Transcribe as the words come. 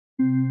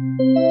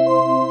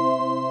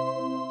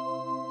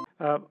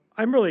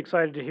I'm really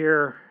excited to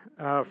hear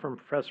from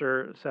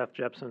Professor Seth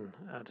Jeppesen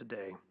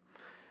today.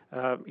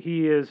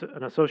 He is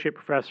an associate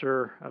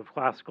professor of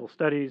classical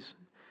studies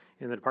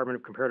in the Department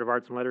of Comparative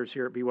Arts and Letters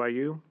here at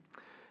BYU.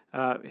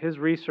 His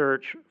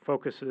research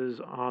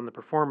focuses on the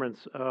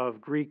performance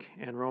of Greek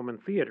and Roman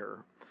theater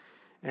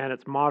and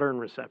its modern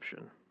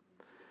reception.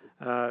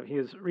 He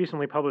has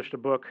recently published a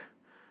book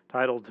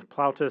titled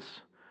Plautus,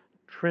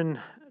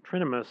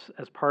 Trinummus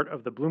as part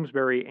of the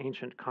Bloomsbury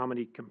Ancient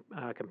Comedy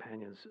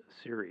Companions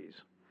series.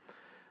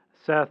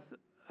 Seth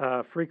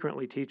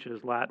frequently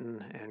teaches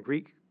Latin and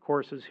Greek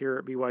courses here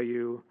at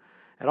BYU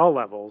at all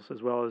levels,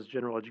 as well as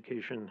general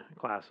education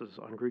classes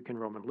on Greek and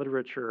Roman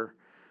literature,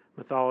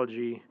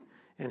 mythology,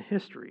 and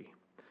history.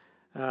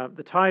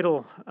 The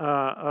title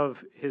of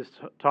his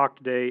talk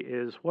today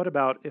is What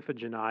About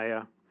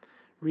Iphigenia?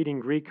 Reading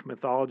Greek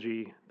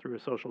Mythology Through a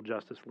Social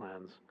Justice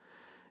Lens.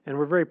 And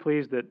we're very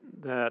pleased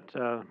that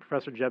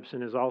Professor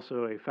Jeppesen is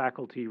also a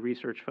faculty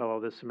research fellow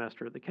this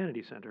semester at the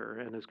Kennedy Center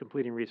and is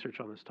completing research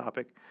on this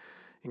topic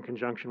in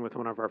conjunction with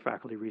one of our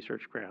faculty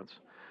research grants.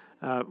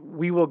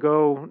 We will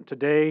go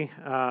today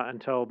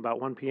until about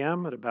 1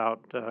 p.m. At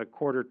about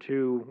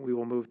 1:45, we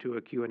will move to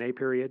a Q&A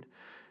period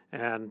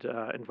and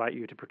invite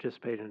you to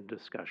participate in a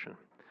discussion.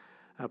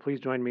 Please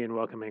join me in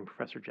welcoming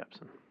Professor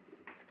Jeppesen.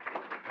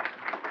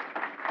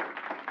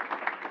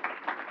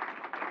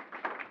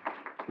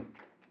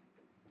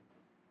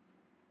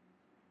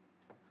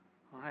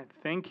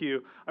 Thank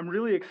you. I'm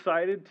really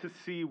excited to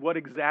see what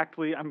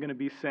exactly I'm going to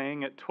be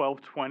saying at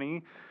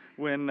 12:20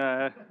 when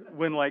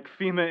like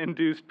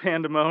FEMA-induced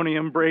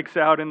pandemonium breaks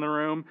out in the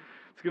room.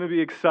 It's going to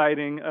be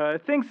exciting.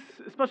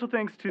 Special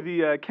thanks to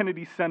the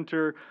Kennedy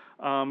Center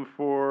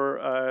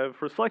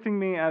for selecting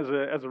me as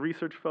a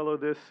research fellow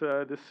this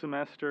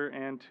semester,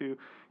 and to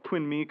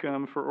Quinn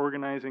Meekum for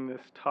organizing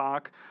this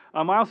talk.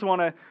 I also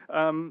want to,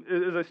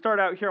 as I start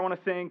out here, I want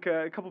to thank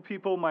a couple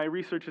people, my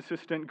research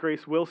assistant,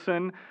 Grace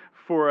Wilson,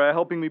 for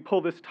helping me pull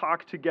this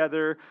talk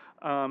together.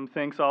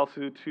 Thanks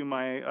also to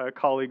my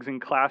colleagues in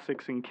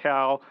classics in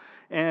Cal,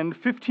 and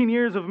 15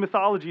 years of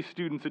mythology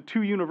students at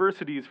 2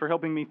 universities for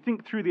helping me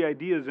think through the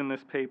ideas in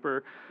this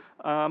paper.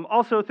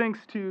 Also, thanks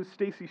to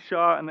Stacy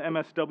Shaw and the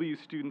MSW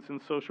students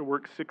in Social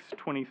Work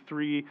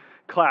 623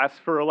 class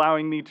for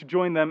allowing me to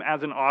join them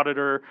as an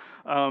auditor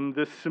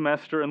this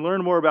semester and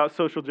learn more about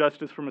social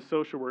justice from a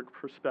social work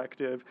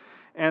perspective.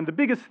 And the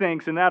biggest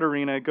thanks in that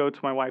arena go to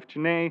my wife,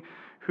 Janae,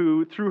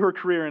 who, through her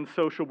career in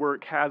social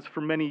work, has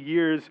for many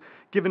years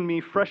given me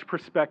fresh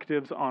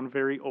perspectives on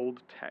very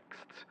old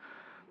texts.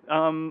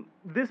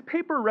 This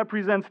paper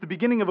represents the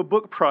beginning of a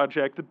book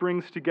project that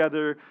brings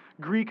together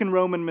Greek and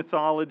Roman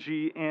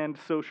mythology and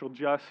social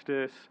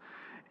justice.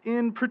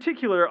 In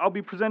particular, I'll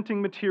be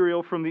presenting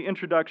material from the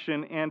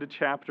introduction and a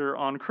chapter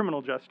on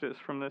criminal justice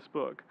from this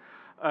book.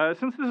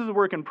 Since this is a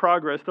work in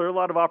progress, there are a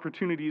lot of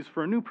opportunities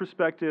for new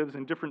perspectives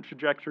and different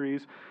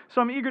trajectories, so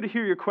I'm eager to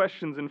hear your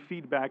questions and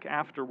feedback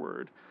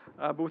afterward.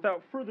 But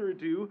without further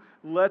ado,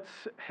 let's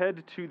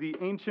head to the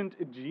ancient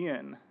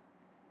Aegean.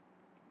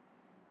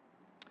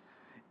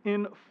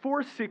 In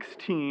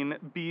 416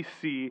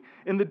 BC,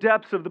 in the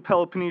depths of the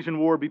Peloponnesian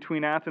War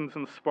between Athens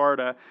and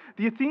Sparta,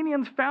 the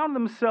Athenians found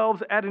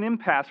themselves at an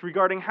impasse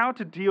regarding how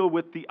to deal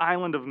with the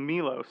island of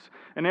Melos,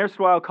 an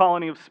erstwhile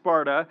colony of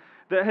Sparta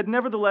that had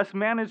nevertheless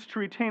managed to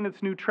retain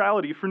its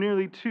neutrality for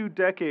nearly 2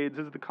 decades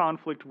as the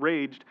conflict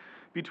raged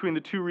between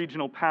the 2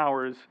 regional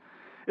powers.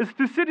 As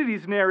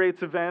Thucydides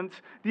narrates events,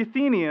 the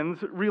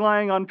Athenians,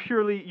 relying on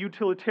purely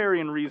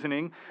utilitarian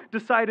reasoning,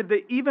 decided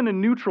that even a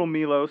neutral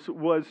Melos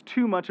was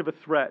too much of a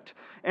threat,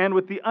 and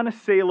with the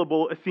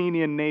unassailable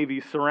Athenian navy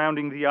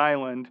surrounding the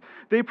island,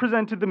 they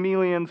presented the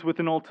Melians with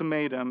an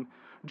ultimatum: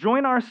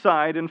 join our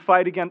side and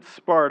fight against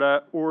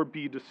Sparta, or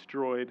be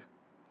destroyed.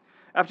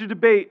 After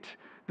debate,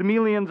 the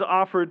Melians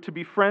offered to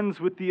be friends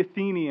with the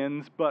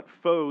Athenians, but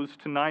foes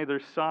to neither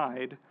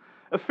side.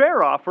 A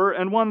fair offer,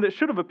 and one that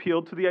should have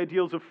appealed to the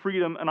ideals of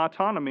freedom and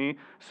autonomy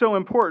so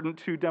important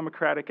to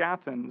democratic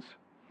Athens.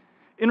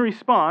 In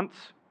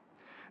response,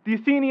 the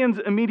Athenians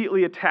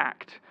immediately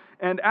attacked,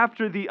 and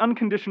after the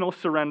unconditional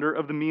surrender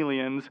of the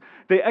Melians,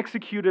 they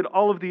executed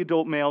all of the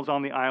adult males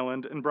on the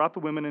island and brought the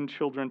women and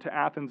children to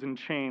Athens in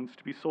chains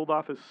to be sold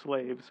off as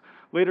slaves,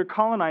 later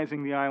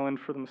colonizing the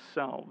island for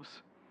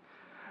themselves.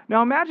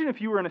 Now imagine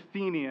if you were an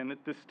Athenian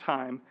at this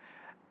time.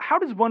 How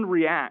does one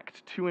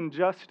react to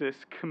injustice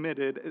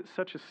committed at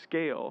such a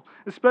scale,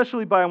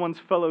 especially by one's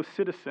fellow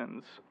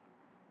citizens?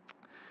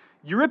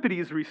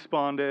 Euripides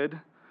responded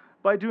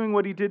by doing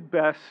what he did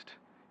best.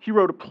 He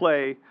wrote a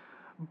play,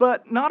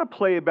 but not a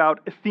play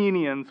about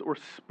Athenians or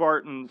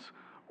Spartans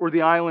or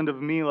the island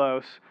of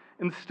Melos.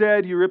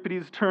 Instead,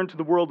 Euripides turned to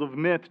the world of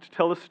myth to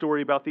tell a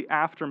story about the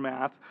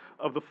aftermath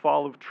of the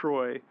fall of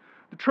Troy.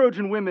 The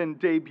Trojan women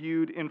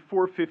debuted in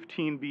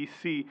 415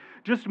 BC,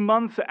 just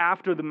months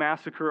after the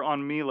massacre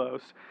on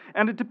Melos,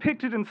 and it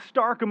depicted in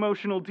stark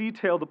emotional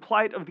detail the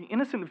plight of the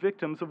innocent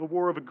victims of a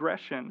war of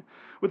aggression,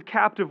 with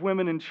captive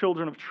women and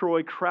children of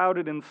Troy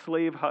crowded in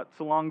slave huts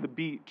along the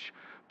beach,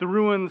 the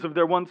ruins of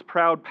their once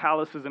proud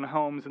palaces and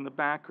homes in the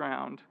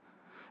background.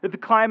 At the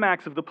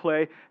climax of the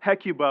play,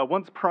 Hecuba,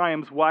 once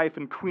Priam's wife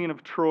and queen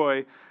of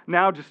Troy,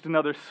 now just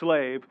another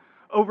slave,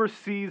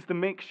 oversees the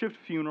makeshift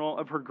funeral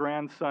of her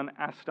grandson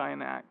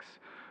Astyanax,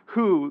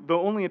 who,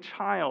 though only a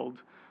child,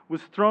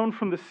 was thrown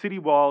from the city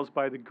walls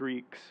by the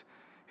Greeks,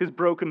 his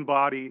broken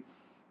body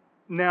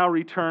now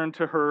returned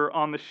to her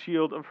on the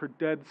shield of her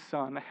dead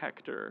son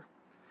Hector.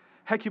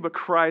 Hecuba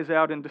cries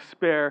out in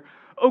despair,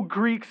 "O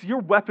Greeks, your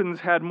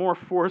weapons had more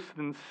force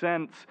than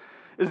sense,"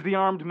 as the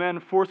armed men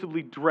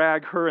forcibly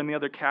drag her and the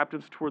other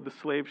captives toward the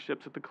slave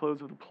ships at the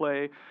close of the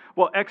play,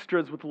 while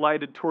extras with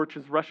lighted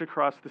torches rush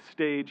across the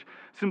stage,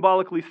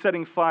 symbolically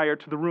setting fire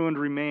to the ruined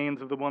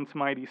remains of the once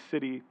mighty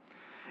city.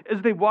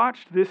 As they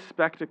watched this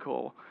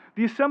spectacle,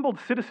 the assembled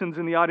citizens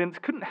in the audience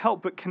couldn't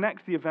help but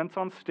connect the events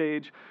on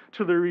stage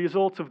to the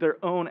results of their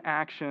own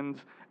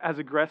actions as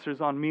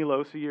aggressors on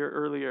Milos a year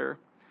earlier.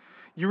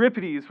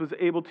 Euripides was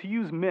able to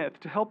use myth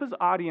to help his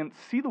audience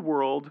see the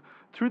world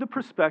through the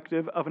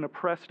perspective of an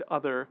oppressed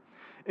other,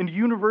 and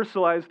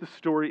universalize the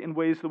story in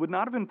ways that would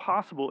not have been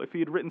possible if he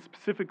had written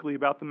specifically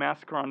about the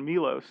massacre on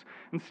Milos,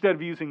 instead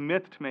of using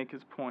myth to make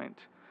his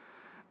point.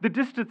 The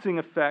distancing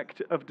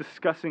effect of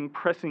discussing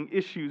pressing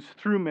issues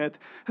through myth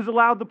has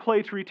allowed the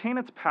play to retain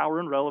its power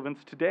and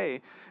relevance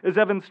today, as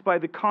evidenced by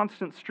the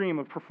constant stream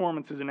of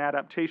performances and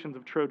adaptations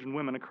of Trojan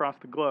women across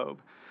the globe.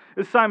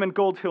 As Simon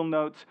Goldhill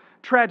notes,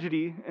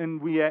 tragedy, and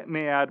we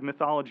may add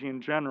mythology in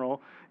general,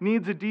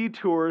 needs a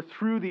detour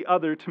through the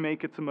other to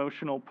make its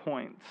emotional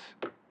points.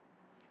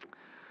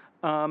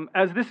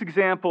 As this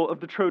example of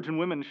the Trojan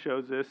women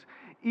shows us,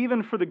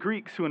 even for the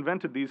Greeks who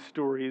invented these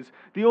stories,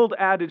 the old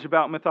adage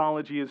about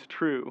mythology is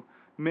true.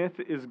 Myth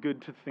is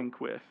good to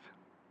think with.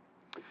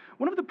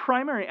 One of the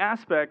primary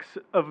aspects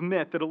of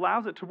myth that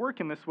allows it to work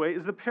in this way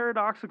is the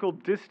paradoxical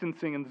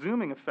distancing and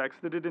zooming effects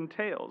that it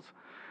entails.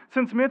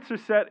 Since myths are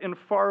set in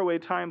faraway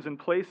times and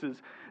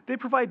places, they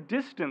provide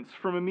distance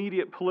from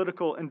immediate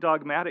political and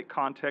dogmatic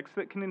contexts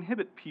that can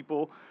inhibit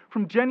people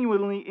from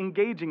genuinely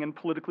engaging in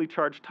politically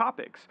charged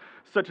topics,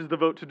 such as the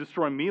vote to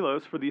destroy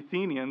Milos for the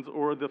Athenians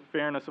or the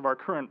fairness of our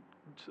current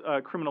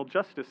criminal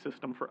justice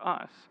system for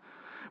us.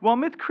 While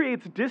myth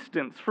creates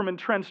distance from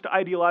entrenched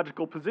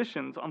ideological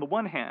positions on the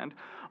one hand,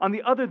 on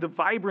the other, the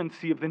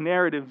vibrancy of the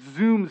narrative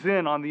zooms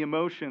in on the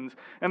emotions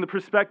and the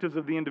perspectives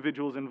of the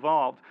individuals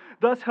involved,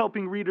 thus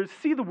helping readers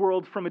see the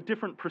world from a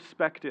different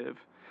perspective.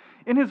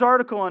 In his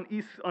article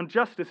on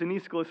justice in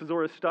Aeschylus'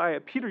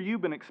 Oresteia, Peter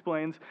Euban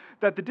explains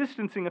that the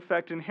distancing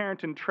effect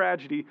inherent in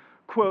tragedy,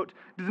 quote,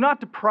 does not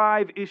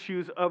deprive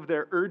issues of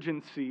their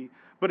urgency,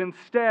 but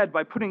instead,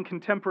 by putting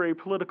contemporary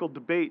political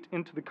debate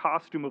into the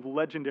costume of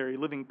legendary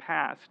living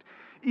past,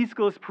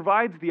 Aeschylus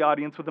provides the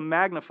audience with a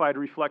magnified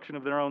reflection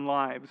of their own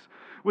lives.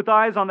 With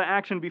eyes on the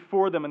action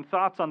before them and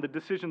thoughts on the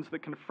decisions that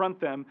confront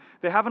them,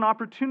 they have an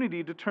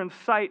opportunity to turn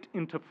sight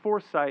into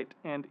foresight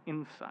and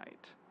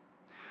insight.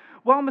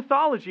 While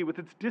mythology, with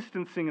its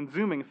distancing and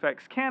zooming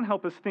effects, can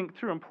help us think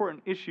through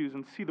important issues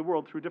and see the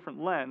world through a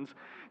different lens,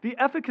 the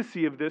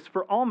efficacy of this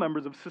for all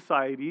members of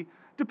society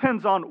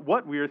depends on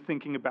what we are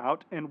thinking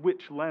about and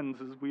which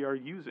lenses we are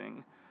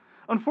using.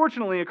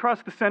 Unfortunately,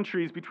 across the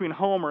centuries between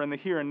Homer and the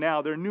here and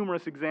now, there are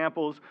numerous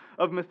examples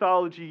of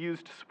mythology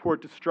used to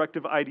support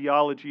destructive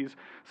ideologies,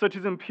 such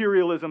as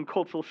imperialism,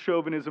 cultural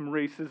chauvinism,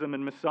 racism,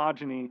 and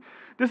misogyny.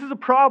 This is a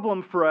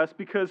problem for us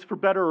because, for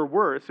better or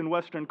worse, in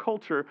Western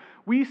culture,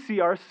 we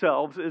see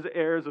ourselves as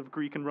heirs of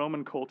Greek and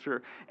Roman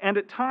culture, and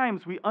at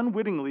times we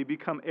unwittingly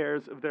become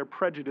heirs of their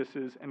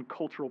prejudices and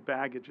cultural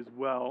baggage as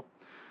well.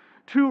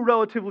 Two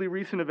relatively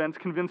recent events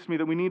convinced me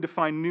that we need to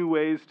find new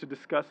ways to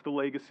discuss the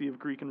legacy of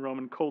Greek and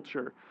Roman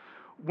culture.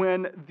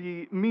 When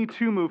the Me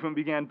Too movement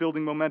began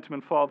building momentum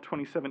in fall of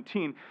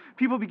 2017,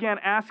 people began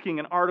asking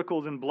in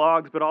articles and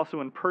blogs, but also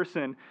in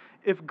person,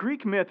 if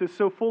Greek myth is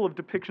so full of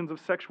depictions of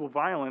sexual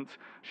violence,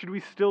 should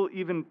we still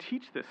even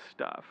teach this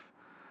stuff?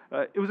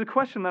 It was a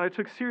question that I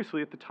took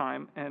seriously at the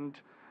time, and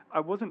I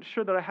wasn't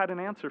sure that I had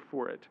an answer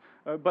for it.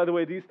 By the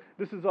way,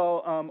 this is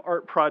all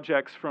art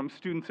projects from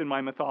students in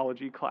my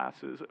mythology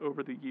classes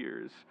over the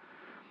years.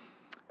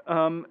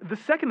 The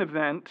second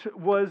event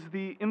was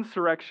the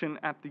insurrection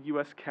at the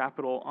U.S.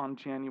 Capitol on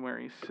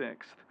January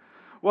 6th.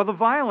 While the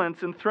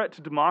violence and threat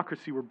to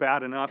democracy were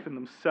bad enough in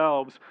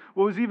themselves,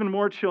 what was even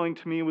more chilling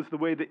to me was the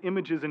way the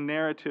images and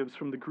narratives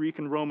from the Greek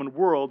and Roman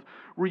world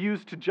were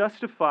used to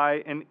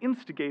justify and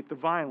instigate the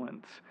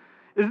violence.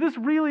 Is this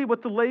really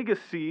what the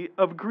legacy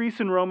of Greece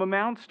and Rome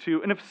amounts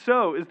to? And if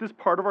so, is this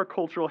part of our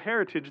cultural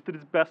heritage that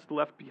is best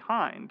left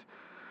behind?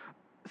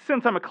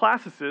 Since I'm a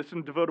classicist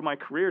and devoted my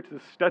career to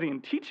the study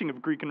and teaching of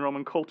Greek and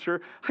Roman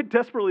culture, I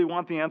desperately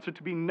want the answer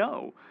to be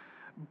no.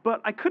 But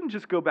I couldn't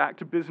just go back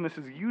to business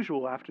as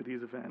usual after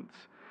these events.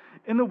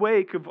 In the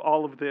wake of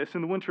all of this,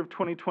 in the winter of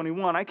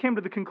 2021, I came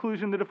to the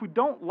conclusion that if we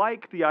don't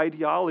like the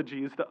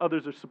ideologies that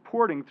others are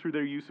supporting through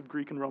their use of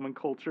Greek and Roman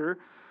culture,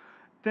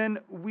 then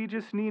we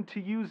just need to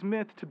use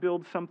myth to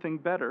build something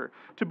better,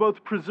 to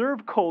both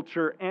preserve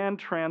culture and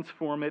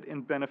transform it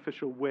in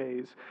beneficial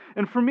ways.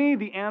 And for me,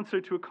 the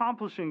answer to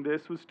accomplishing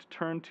this was to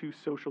turn to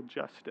social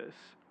justice.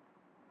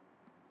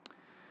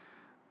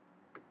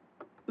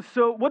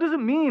 So what does it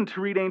mean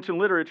to read ancient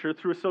literature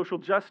through a social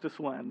justice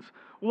lens?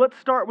 Well, let's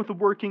start with a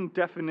working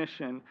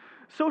definition.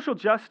 Social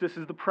justice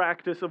is the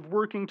practice of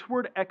working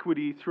toward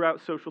equity throughout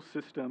social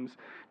systems,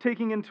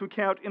 taking into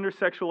account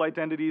intersexual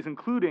identities,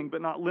 including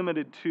but not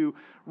limited to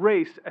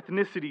race,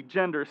 ethnicity,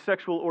 gender,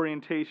 sexual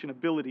orientation,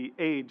 ability,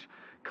 age,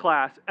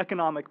 class,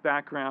 economic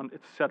background,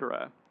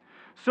 etc.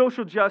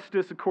 Social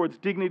justice accords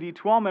dignity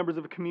to all members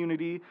of a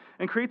community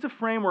and creates a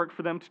framework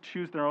for them to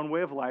choose their own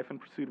way of life in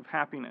pursuit of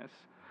happiness.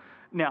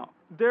 Now,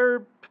 there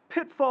are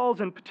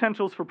pitfalls and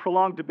potentials for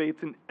prolonged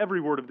debates in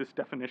every word of this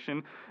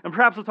definition, and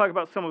perhaps I'll talk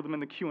about some of them in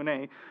the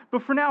Q&A,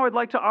 but for now I'd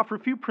like to offer a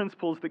few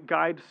principles that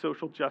guide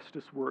social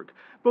justice work,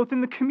 both in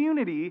the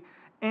community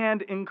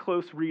and in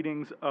close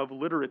readings of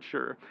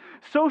literature.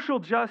 Social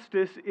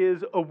justice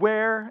is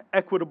aware,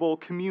 equitable,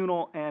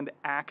 communal, and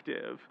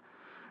active.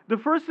 The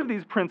first of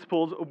these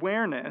principles,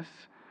 awareness,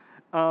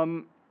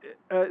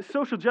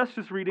 social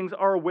justice readings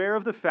are aware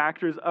of the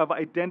factors of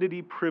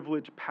identity,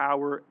 privilege,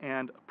 power,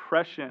 and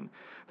oppression.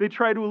 They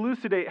try to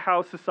elucidate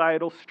how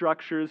societal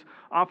structures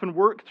often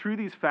work through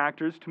these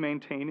factors to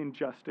maintain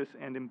injustice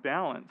and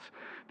imbalance.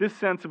 This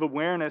sense of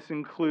awareness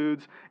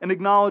includes an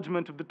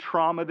acknowledgement of the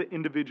trauma that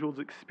individuals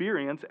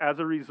experience as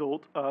a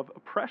result of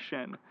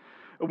oppression.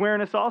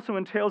 Awareness also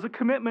entails a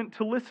commitment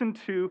to listen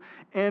to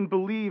and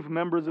believe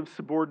members of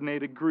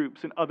subordinated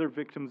groups and other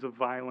victims of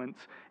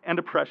violence and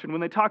oppression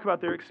when they talk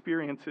about their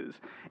experiences,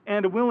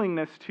 and a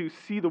willingness to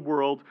see the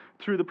world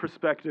through the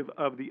perspective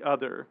of the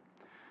other.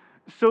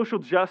 Social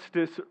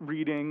justice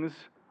readings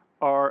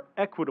are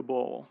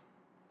equitable.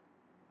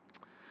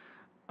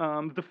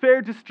 The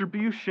fair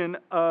distribution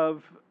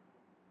of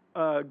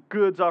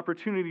goods,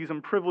 opportunities,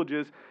 and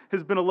privileges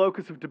has been a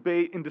locus of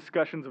debate in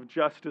discussions of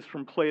justice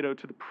from Plato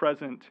to the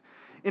present.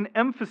 In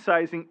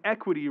emphasizing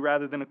equity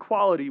rather than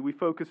equality, we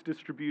focus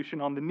distribution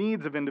on the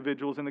needs of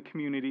individuals in the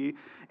community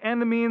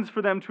and the means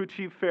for them to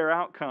achieve fair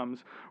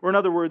outcomes. Or in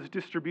other words,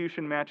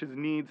 distribution matches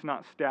needs,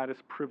 not status,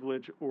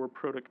 privilege, or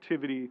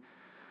productivity.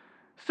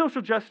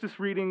 Social justice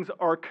readings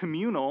are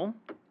communal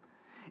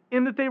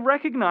in that they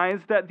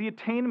recognize that the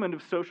attainment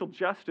of social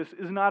justice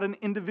is not an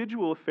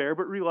individual affair,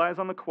 but relies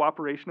on the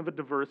cooperation of a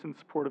diverse and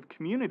supportive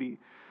community.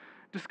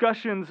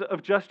 Discussions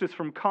of justice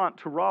from Kant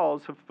to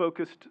Rawls have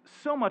focused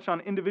so much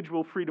on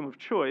individual freedom of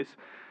choice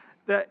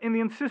that in the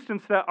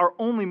insistence that our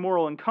only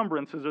moral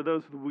encumbrances are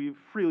those that we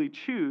freely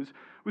choose,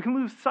 we can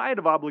lose sight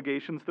of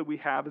obligations that we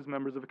have as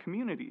members of a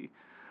community.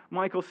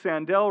 Michael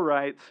Sandel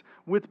writes,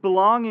 "With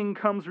belonging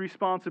comes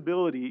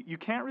responsibility. You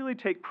can't really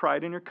take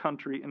pride in your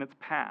country and its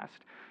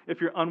past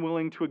if you're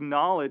unwilling to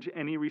acknowledge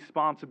any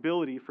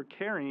responsibility for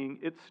carrying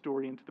its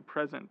story into the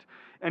present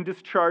and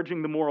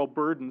discharging the moral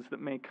burdens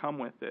that may come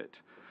with it."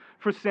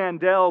 For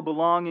Sandel,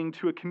 belonging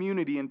to a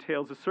community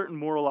entails a certain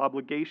moral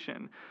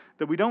obligation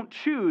that we don't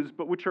choose,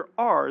 but which are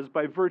ours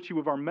by virtue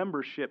of our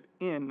membership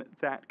in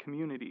that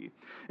community,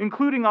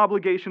 including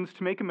obligations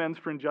to make amends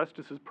for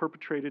injustices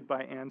perpetrated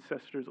by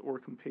ancestors or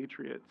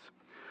compatriots.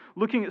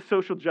 Looking at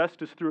social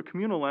justice through a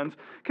communal lens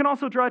can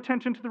also draw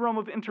attention to the realm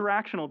of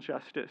interactional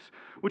justice,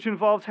 which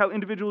involves how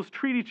individuals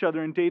treat each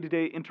other in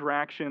day-to-day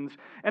interactions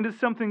and is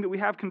something that we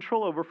have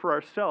control over for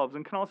ourselves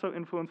and can also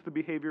influence the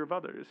behavior of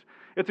others.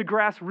 It's a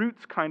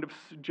grassroots kind of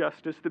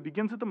justice that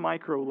begins at the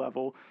micro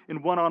level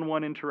in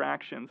one-on-one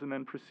interactions and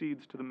then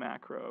proceeds to the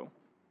macro.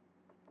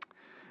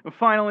 And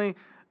finally,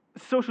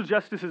 social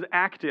justice is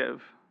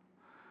active.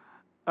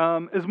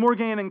 As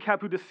Morgan and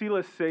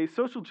Kapoudassilas say,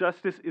 social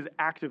justice is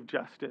active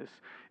justice.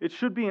 It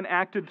should be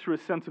enacted through a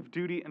sense of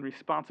duty and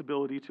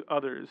responsibility to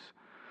others.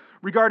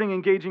 Regarding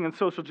engaging in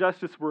social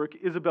justice work,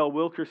 Isabel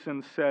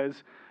Wilkerson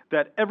says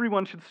that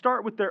everyone should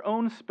start with their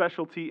own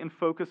specialty and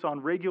focus on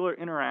regular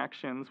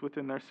interactions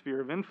within their sphere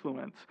of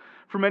influence.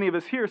 For many of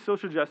us here,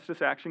 social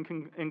justice action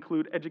can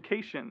include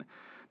education,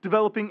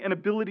 developing an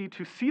ability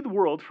to see the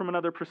world from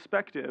another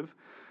perspective.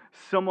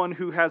 Someone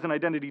who has an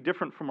identity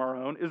different from our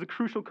own is a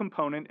crucial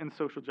component in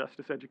social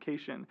justice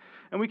education.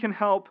 And we can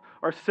help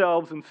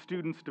ourselves and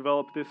students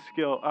develop this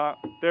skill.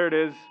 There it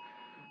is.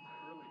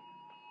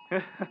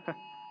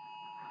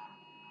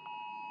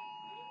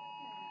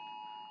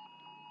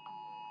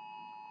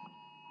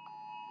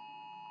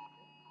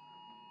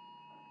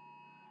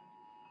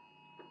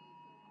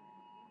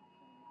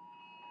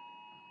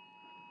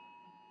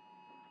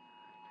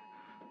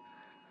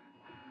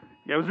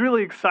 Yeah, I was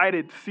really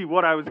excited to see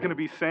what I was going to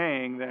be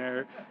saying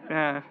there.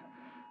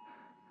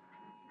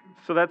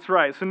 So that's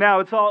right. So now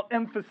it's all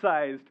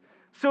emphasized.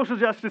 Social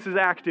justice is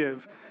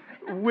active.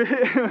 With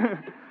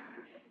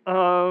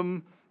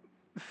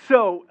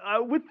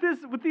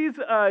these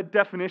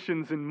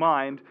definitions in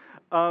mind,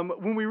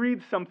 When we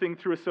read something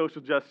through a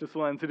social justice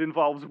lens, it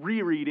involves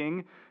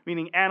rereading,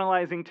 meaning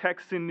analyzing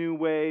texts in new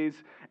ways,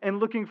 and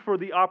looking for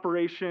the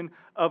operation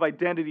of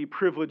identity,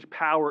 privilege,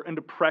 power, and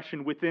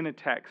oppression within a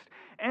text,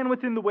 and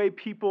within the way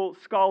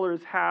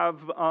scholars have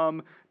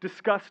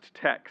discussed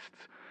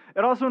texts.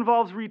 It also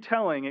involves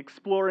retelling,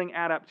 exploring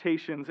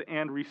adaptations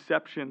and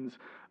receptions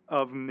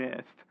of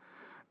myth.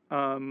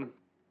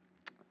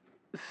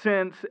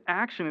 Since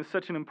action is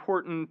such an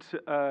important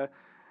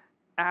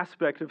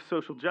aspect of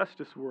social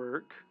justice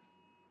work,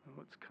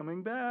 oh, it's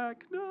coming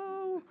back,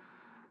 no.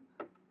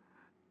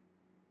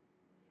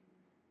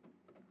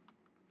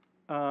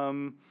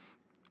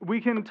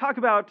 We can talk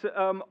about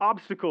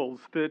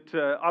obstacles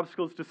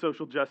to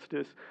social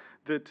justice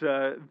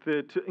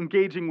that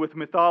engaging with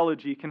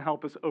mythology can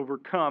help us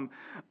overcome.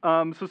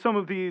 So some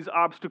of these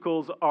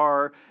obstacles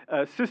are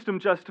system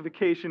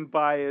justification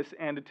bias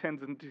and a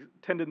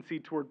tendency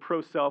toward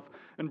pro-self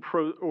and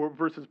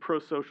versus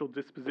pro-social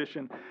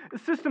disposition.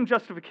 System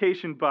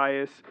justification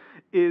bias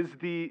is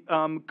the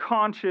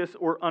conscious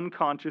or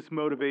unconscious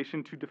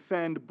motivation to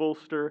defend,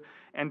 bolster,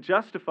 and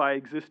justify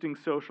existing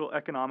social,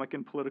 economic,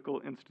 and political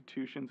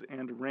institutions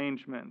and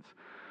arrangements.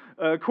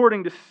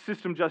 According to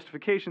system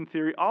justification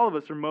theory, all of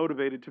us are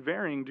motivated to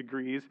varying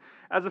degrees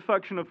as a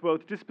function of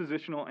both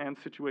dispositional and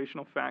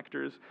situational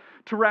factors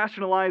to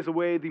rationalize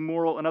away the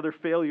moral and other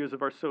failures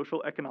of our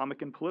social,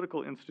 economic, and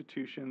political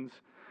institutions.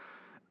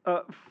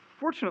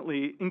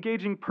 Fortunately,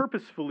 engaging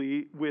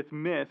purposefully with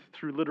myth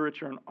through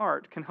literature and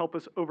art can help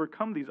us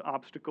overcome these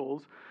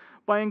obstacles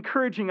by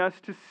encouraging us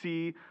to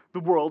see the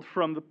world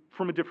from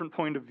a different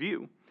point of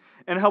view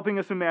and helping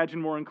us imagine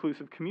more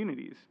inclusive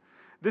communities.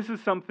 This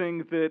is something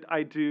that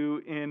I do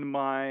in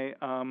my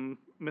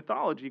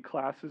mythology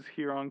classes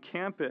here on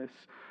campus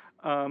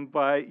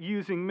by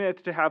using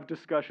myth to have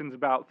discussions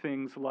about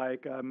things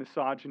like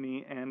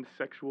misogyny and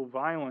sexual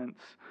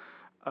violence,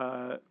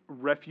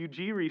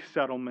 refugee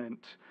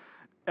resettlement,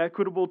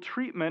 equitable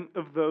treatment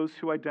of those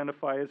who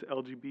identify as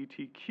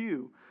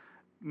LGBTQ,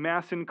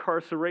 mass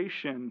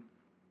incarceration,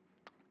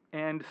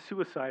 and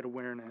suicide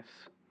awareness.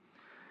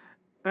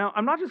 Now,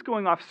 I'm not just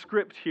going off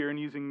script here and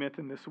using myth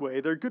in this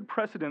way. There are good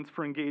precedents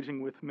for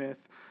engaging with myth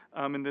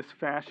in this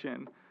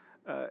fashion.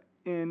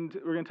 And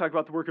we're going to talk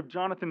about the work of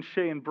Jonathan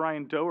Shea and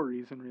Brian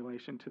Doherty's in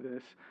relation to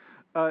this.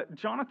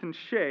 Jonathan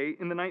Shea,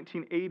 in the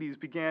 1980s,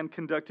 began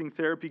conducting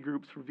therapy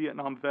groups for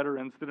Vietnam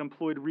veterans that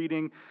employed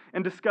reading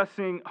and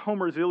discussing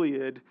Homer's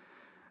Iliad.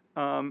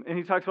 And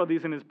he talks about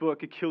these in his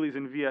book, Achilles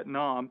in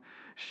Vietnam.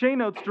 Shea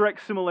notes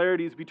direct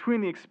similarities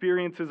between the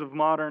experiences of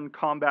modern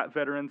combat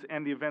veterans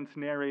and the events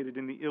narrated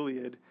in the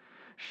Iliad.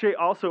 Shea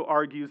also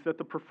argues that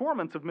the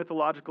performance of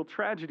mythological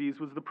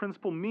tragedies was the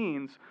principal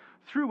means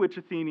through which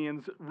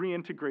Athenians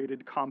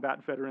reintegrated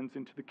combat veterans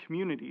into the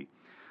community.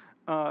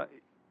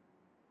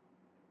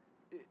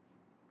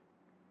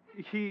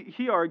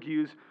 He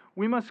argues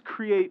we must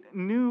create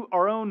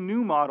our own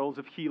new models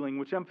of healing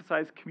which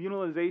emphasize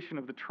communalization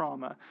of the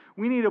trauma.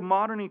 We need a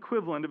modern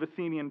equivalent of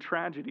Athenian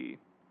tragedy.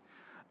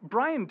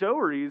 Brian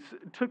Doherty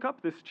took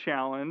up this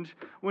challenge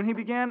when he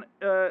began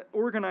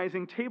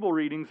organizing table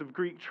readings of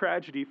Greek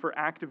tragedy for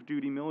active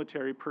duty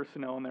military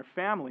personnel and their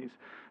families,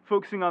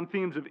 focusing on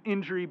themes of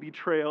injury,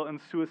 betrayal, and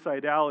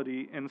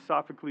suicidality in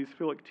Sophocles,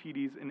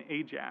 Philoctetes, and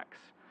Ajax.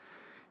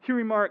 He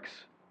remarks,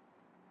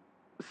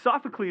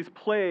 Sophocles'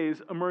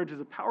 plays emerge as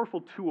a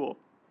powerful tool,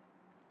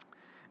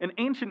 an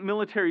ancient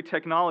military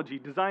technology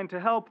designed to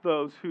help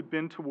those who'd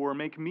been to war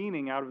make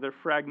meaning out of their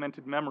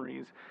fragmented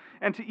memories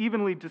and to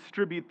evenly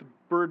distribute the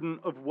burden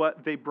of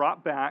what they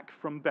brought back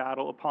from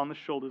battle upon the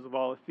shoulders of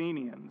all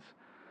Athenians.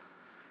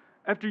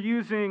 After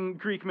using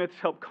Greek myths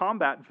to help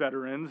combat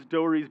veterans,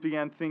 Doherty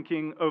began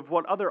thinking of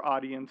what other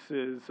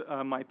audiences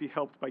might be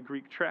helped by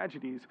Greek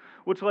tragedies,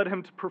 which led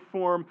him to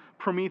perform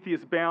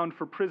Prometheus Bound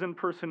for prison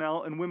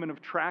personnel and Women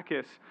of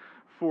Trachis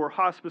for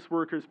hospice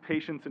workers,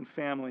 patients, and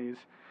families.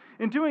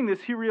 In doing this,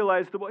 he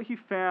realized that what he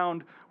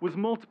found was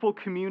multiple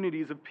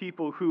communities of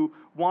people who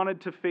wanted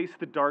to face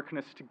the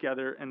darkness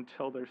together and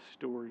tell their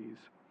stories.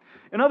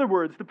 In other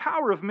words, the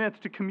power of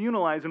myth to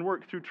communalize and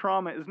work through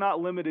trauma is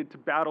not limited to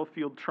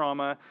battlefield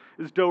trauma,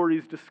 as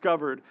Doherty's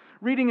discovered.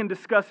 Reading and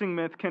discussing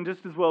myth can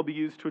just as well be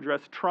used to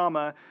address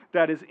trauma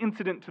that is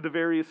incident to the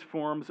various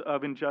forms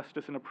of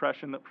injustice and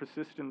oppression that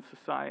persist in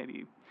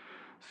society.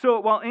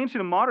 So while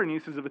ancient and modern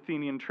uses of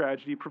Athenian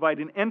tragedy provide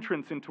an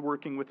entrance into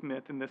working with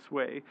myth in this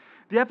way,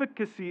 the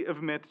efficacy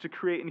of myth to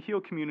create and heal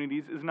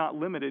communities is not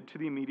limited to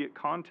the immediate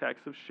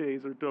context of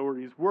Shea's or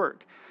Doherty's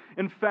work.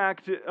 In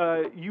fact,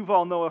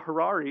 Yuval Noah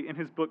Harari, in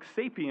his book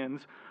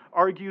 *Sapiens*,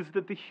 argues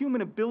that the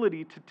human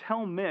ability to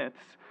tell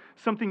myths,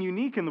 something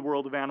unique in the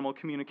world of animal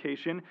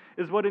communication,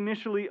 is what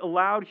initially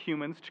allowed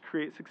humans to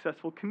create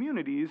successful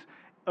communities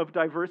of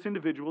diverse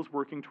individuals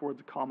working towards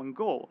a common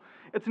goal.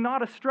 It's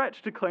not a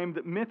stretch to claim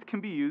that myth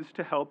can be used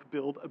to help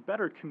build a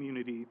better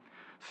community.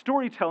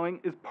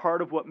 Storytelling is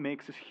part of what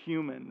makes us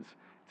humans.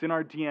 It's in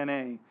our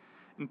DNA,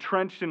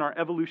 entrenched in our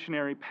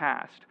evolutionary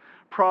past.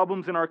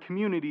 Problems in our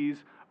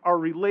communities are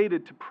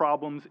related to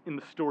problems in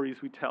the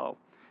stories we tell.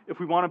 If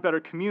we want a better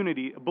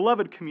community, a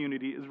beloved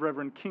community, as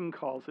Reverend King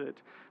calls it,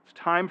 it's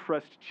time for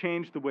us to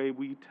change the way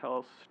we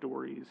tell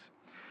stories.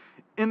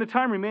 In the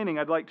time remaining,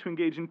 I'd like to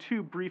engage in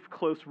two brief,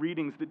 close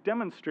readings that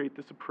demonstrate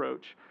this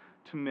approach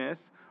to myth.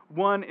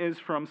 One is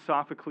from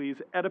Sophocles'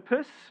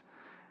 Oedipus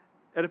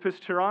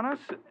Tyrannus,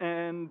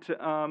 and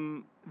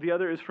the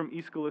other is from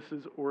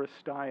Aeschylus's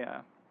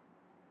Oresteia.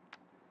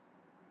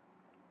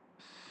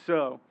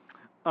 So,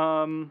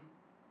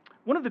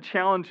 one of the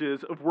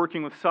challenges of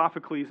working with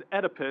Sophocles'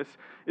 Oedipus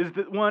is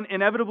that one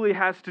inevitably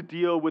has to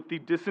deal with the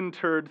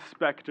disinterred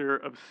specter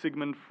of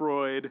Sigmund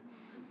Freud.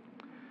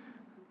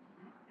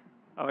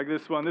 I like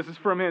this one. This is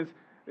from the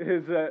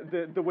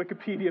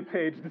Wikipedia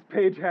page. This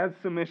page has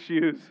some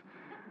issues.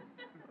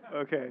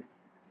 Okay.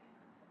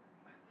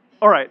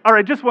 All right,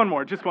 just one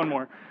more.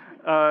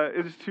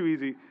 It's too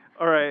easy.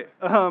 All right.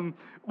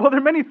 Well, there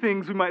are many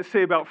things we might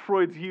say about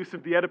Freud's use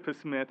of the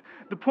Oedipus myth.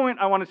 The point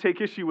I want to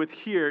take issue with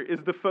here is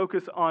the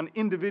focus on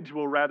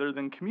individual rather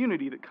than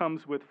community that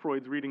comes with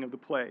Freud's reading of the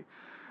play.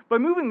 By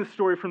moving the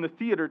story from the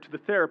theater to the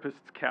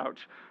therapist's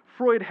couch,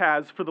 Freud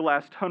has, for the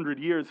last 100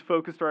 years,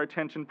 focused our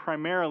attention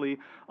primarily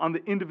on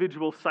the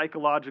individual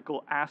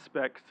psychological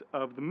aspects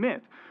of the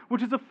myth,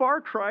 which is a far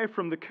cry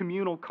from the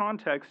communal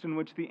context in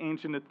which the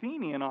ancient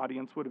Athenian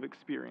audience would have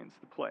experienced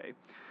the play.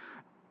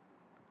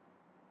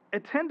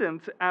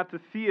 Attendance at the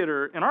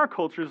theater in our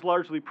culture is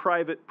largely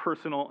private,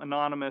 personal,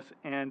 anonymous,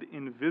 and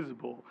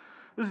invisible.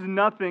 This is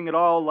nothing at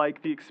all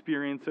like the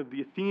experience of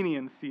the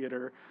Athenian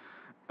theater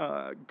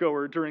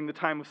goer during the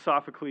time of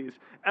Sophocles.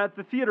 At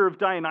the Theater of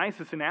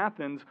Dionysus in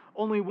Athens,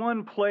 only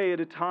one play at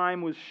a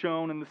time was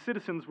shown, and the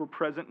citizens were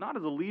present not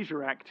as a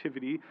leisure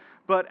activity,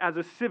 but as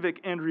a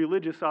civic and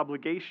religious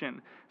obligation,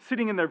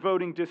 sitting in their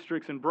voting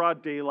districts in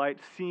broad daylight,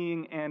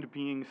 seeing and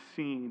being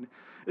seen.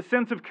 A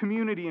sense of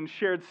community and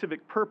shared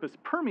civic purpose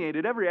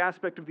permeated every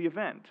aspect of the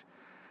event.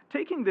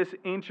 Taking this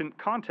ancient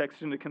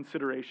context into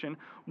consideration,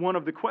 one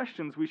of the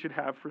questions we should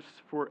have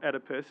for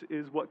Oedipus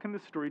is, what can the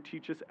story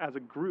teach us as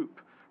a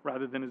group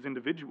rather than as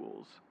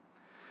individuals?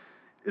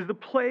 The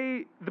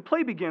play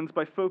begins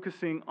by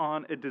focusing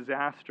on a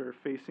disaster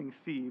facing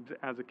Thebes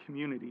as a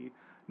community,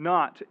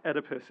 not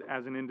Oedipus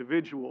as an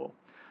individual.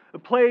 A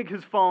plague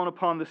has fallen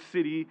upon the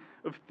city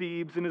of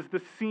Thebes, and as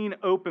the scene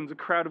opens, a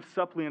crowd of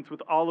suppliants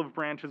with olive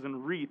branches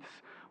and wreaths,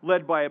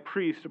 led by a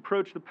priest,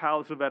 approach the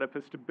palace of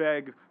Oedipus to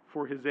beg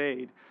for his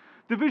aid.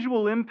 The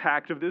visual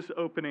impact of this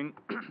opening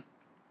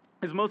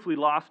is mostly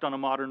lost on a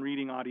modern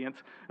reading audience,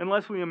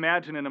 unless we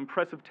imagine an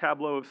impressive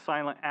tableau of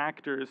silent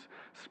actors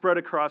spread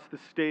across the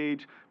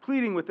stage,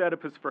 pleading with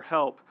Oedipus for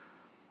help,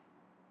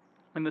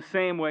 in the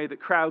same way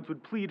that crowds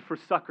would plead for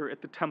succor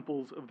at the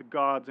temples of the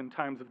gods in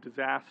times of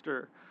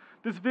disaster.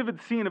 This vivid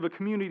scene of a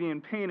community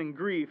in pain and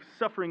grief,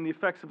 suffering the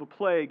effects of a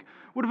plague,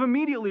 would have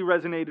immediately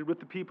resonated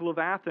with the people of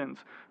Athens,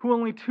 who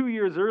only 2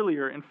 years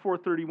earlier, in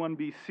 431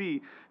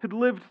 BC, had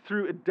lived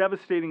through a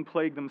devastating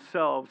plague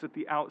themselves at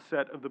the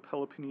outset of the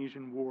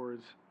Peloponnesian Wars.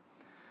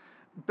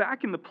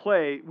 Back in the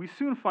play, we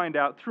soon find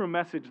out through a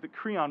message that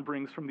Creon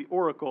brings from the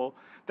oracle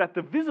that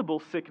the visible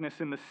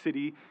sickness in the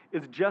city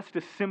is just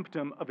a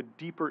symptom of a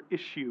deeper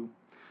issue,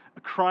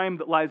 a crime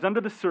that lies under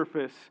the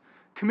surface,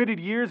 committed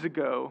years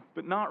ago,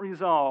 but not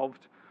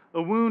resolved,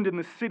 a wound in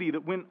the city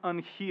that went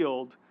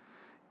unhealed.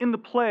 In the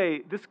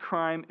play, this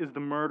crime is the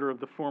murder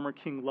of the former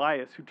king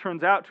Laius, who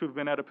turns out to have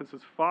been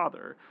Oedipus's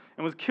father,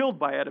 and was killed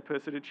by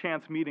Oedipus at a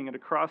chance meeting at a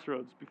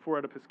crossroads before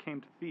Oedipus came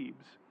to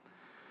Thebes.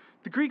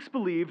 The Greeks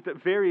believed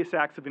that various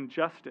acts of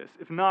injustice,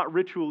 if not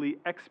ritually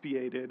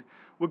expiated,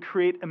 would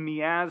create a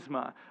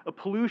miasma, a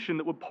pollution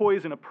that would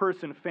poison a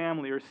person,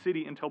 family, or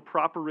city until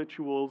proper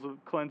rituals of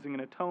cleansing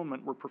and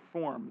atonement were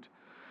performed.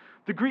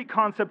 The Greek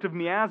concept of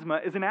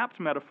miasma is an apt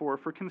metaphor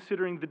for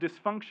considering the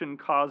dysfunction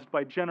caused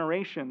by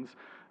generations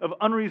of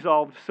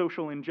unresolved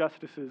social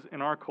injustices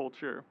in our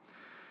culture.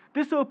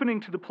 This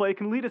opening to the play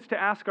can lead us to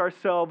ask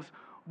ourselves,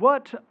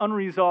 what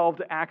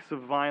unresolved acts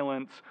of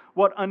violence,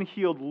 what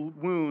unhealed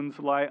wounds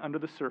lie under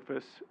the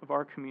surface of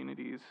our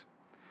communities?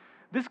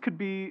 This could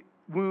be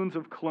wounds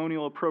of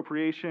colonial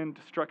appropriation,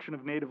 destruction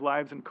of native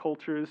lives and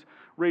cultures,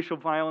 racial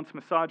violence,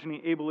 misogyny,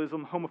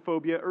 ableism,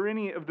 homophobia, or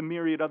any of the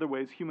myriad other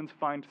ways humans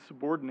find to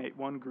subordinate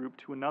one group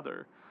to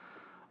another.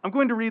 I'm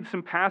going to read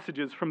some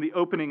passages from the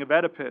opening of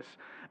Oedipus,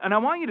 and I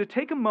want you to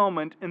take a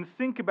moment and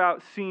think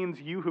about scenes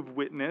you have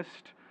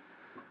witnessed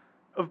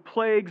of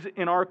plagues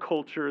in our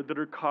culture that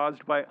are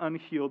caused by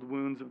unhealed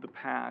wounds of the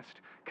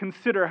past.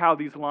 Consider how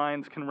these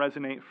lines can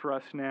resonate for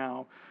us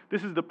now.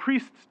 This is the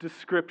priest's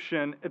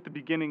description at the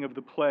beginning of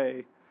the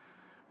play.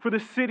 For the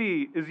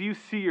city, as you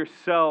see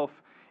yourself,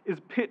 is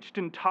pitched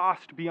and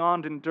tossed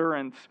beyond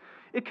endurance.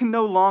 It can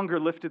no longer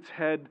lift its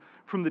head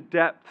from the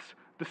depths,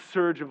 the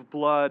surge of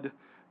blood.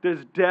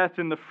 There's death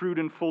in the fruit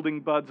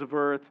enfolding buds of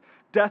earth,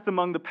 death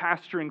among the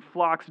pasturing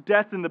flocks,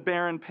 death in the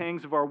barren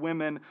pangs of our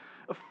women.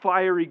 A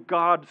fiery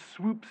god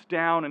swoops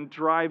down and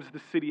drives the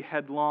city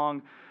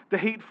headlong, the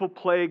hateful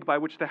plague by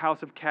which the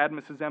house of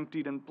Cadmus is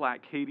emptied and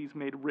black Hades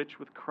made rich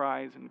with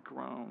cries and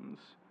groans.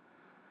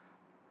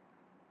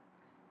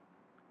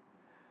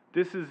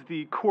 This is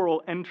the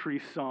choral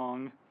entry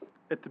song,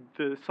 at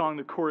the song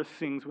the chorus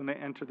sings when they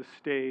enter the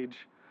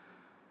stage.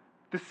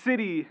 The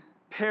city,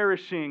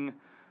 perishing,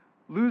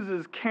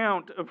 loses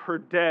count of her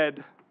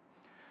dead.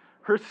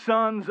 Her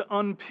sons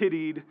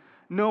unpitied,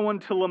 no one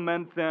to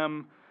lament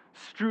them,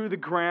 strew the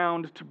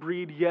ground to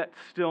breed yet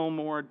still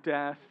more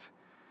death.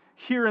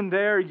 Here and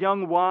there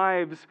young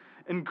wives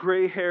and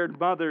gray-haired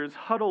mothers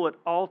huddle at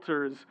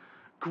altars,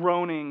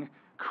 groaning,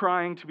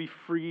 crying to be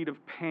freed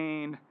of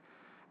pain.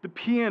 The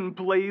paean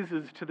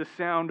blazes to the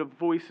sound of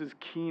voices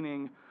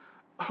keening.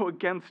 Oh,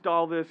 against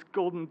all this,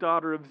 golden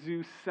daughter of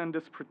Zeus, send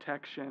us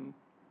protection.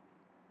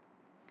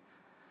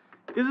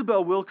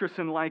 Isabel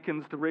Wilkerson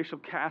likens the racial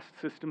caste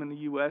system in the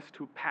U.S.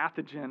 to a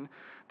pathogen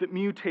that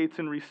mutates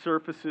and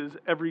resurfaces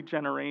every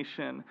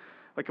generation,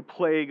 like a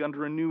plague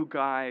under a new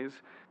guise,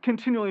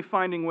 continually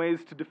finding ways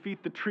to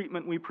defeat the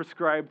treatment we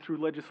prescribe through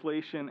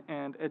legislation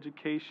and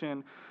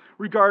education.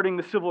 Regarding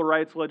the civil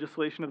rights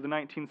legislation of the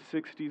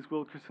 1960s,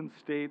 Wilkerson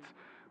states,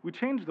 "We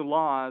changed the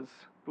laws,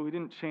 but we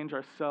didn't change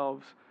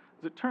ourselves.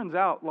 As it turns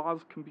out,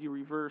 laws can be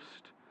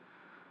reversed."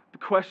 The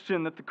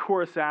question that the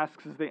chorus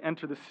asks as they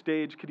enter the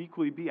stage could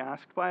equally be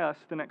asked by us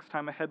the next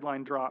time a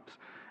headline drops,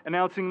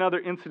 announcing another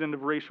incident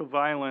of racial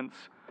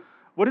violence.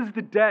 What is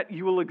the debt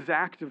you will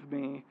exact of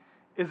me?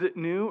 Is it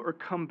new or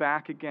come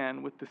back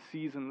again with the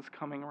seasons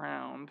coming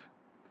round?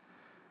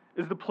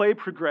 As the play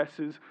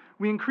progresses,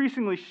 we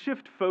increasingly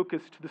shift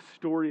focus to the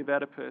story of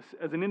Oedipus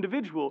as an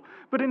individual,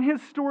 but in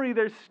his story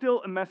there's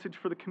still a message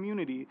for the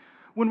community.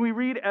 When we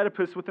read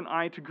Oedipus with an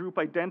eye to group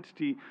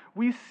identity,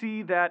 we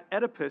see that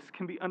Oedipus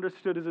can be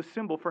understood as a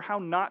symbol for how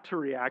not to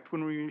react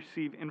when we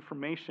receive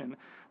information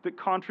that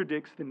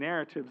contradicts the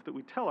narratives that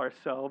we tell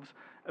ourselves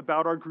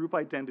about our group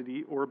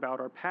identity or about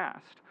our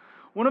past.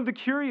 One of the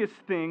curious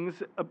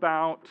things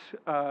about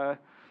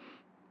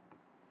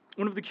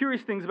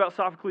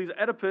Sophocles'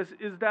 Oedipus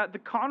is that the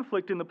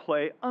conflict in the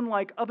play,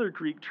 unlike other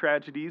Greek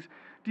tragedies,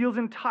 deals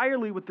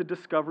entirely with the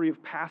discovery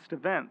of past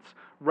events,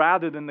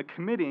 rather than the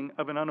committing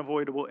of an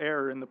unavoidable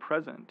error in the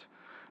present.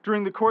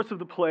 During the course of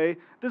the play,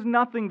 there's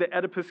nothing that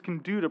Oedipus can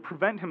do to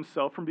prevent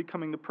himself from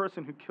becoming the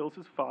person who kills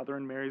his father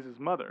and marries his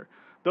mother.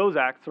 Those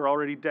acts are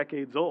already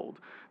decades old.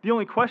 The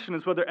only question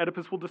is whether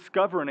Oedipus will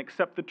discover and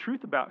accept the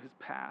truth about his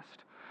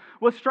past.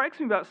 What strikes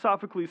me about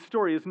Sophocles'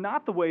 story is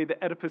not the way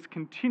that Oedipus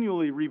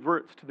continually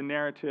reverts to the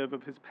narrative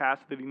of his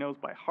past that he knows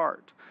by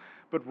heart,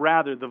 but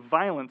rather the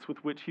violence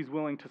with which he's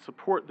willing to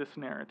support this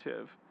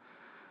narrative,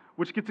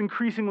 which gets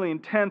increasingly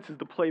intense as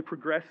the play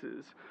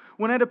progresses.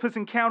 When Oedipus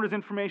encounters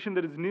information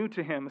that is new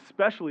to him,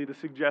 especially the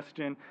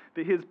suggestion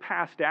that his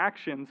past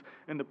actions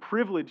and the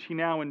privilege he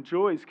now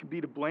enjoys could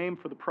be to blame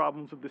for the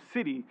problems of the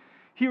city,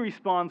 he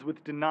responds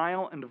with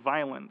denial and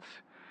violence.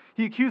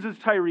 He accuses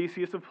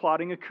Tiresias of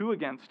plotting a coup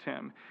against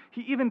him.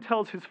 He even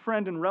tells his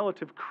friend and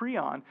relative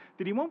Creon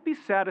that he won't be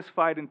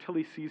satisfied until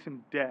he sees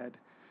him dead.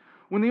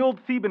 When the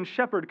old Theban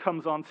shepherd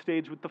comes on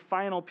stage with the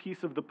final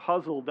piece of the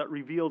puzzle that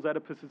reveals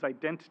Oedipus'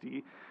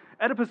 identity,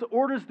 Oedipus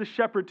orders the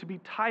shepherd to be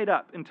tied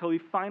up until he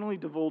finally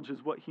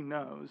divulges what he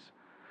knows.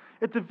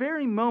 At the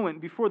very moment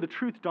before the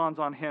truth dawns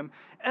on him,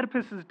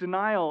 Oedipus'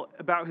 denial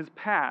about his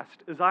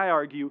past, as I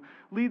argue,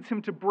 leads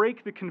him to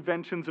break the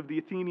conventions of the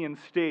Athenian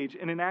stage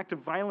and enact a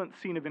violent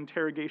scene of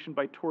interrogation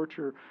by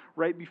torture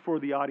right before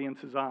the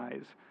audience's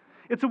eyes.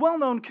 It's a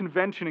well-known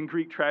convention in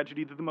Greek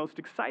tragedy that the most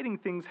exciting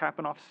things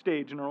happen off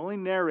stage and are only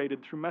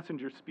narrated through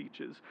messenger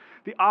speeches,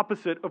 the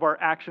opposite of our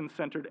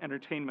action-centered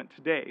entertainment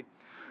today.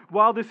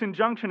 While this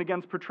injunction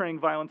against portraying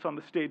violence on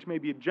the stage may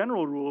be a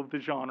general rule of the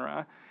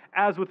genre,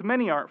 as with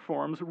many art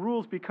forms,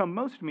 rules become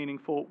most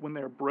meaningful when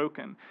they're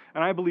broken.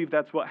 And I believe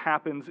that's what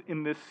happens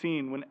in this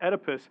scene when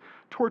Oedipus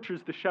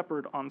tortures the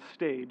shepherd on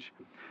stage.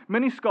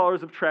 Many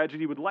scholars of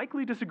tragedy would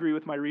likely disagree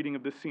with my reading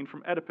of this scene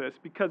from Oedipus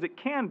because it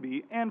can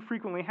be, and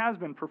frequently has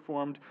been,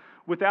 performed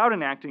without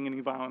enacting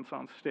any violence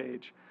on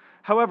stage.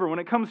 However, when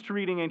it comes to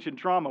reading ancient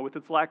drama with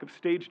its lack of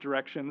stage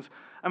directions,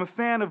 I'm a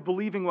fan of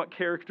believing what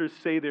characters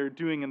say they're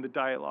doing in the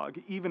dialogue,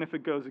 even if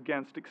it goes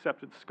against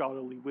accepted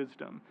scholarly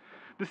wisdom.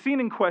 The scene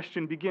in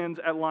question begins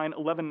at line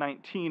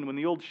 1119 when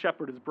the old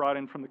shepherd is brought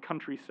in from the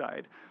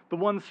countryside, the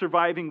one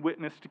surviving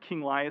witness to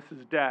King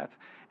Laius' death,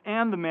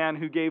 and the man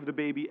who gave the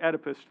baby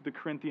Oedipus to the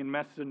Corinthian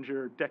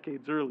messenger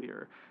decades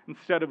earlier,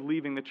 instead of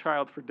leaving the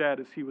child for dead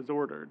as he was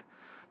ordered.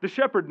 The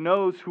shepherd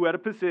knows who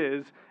Oedipus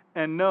is,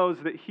 and knows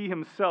that he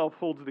himself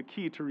holds the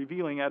key to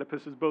revealing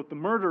Oedipus as both the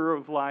murderer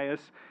of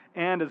Laius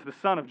and as the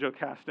son of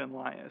Jocasta and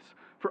Laius.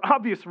 For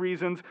obvious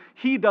reasons,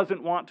 he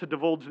doesn't want to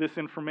divulge this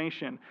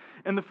information.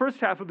 In the first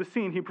half of the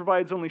scene, he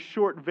provides only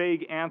short,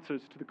 vague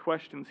answers to the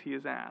questions he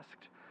is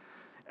asked.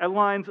 At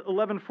lines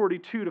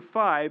 1142 to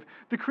 5,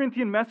 the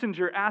Corinthian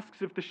messenger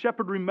asks if the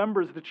shepherd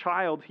remembers the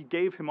child he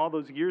gave him all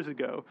those years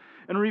ago,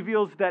 and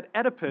reveals that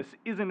Oedipus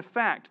is in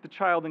fact the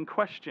child in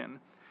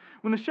question.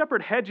 When the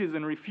shepherd hedges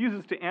and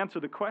refuses to answer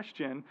the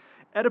question,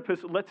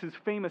 Oedipus lets his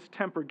famous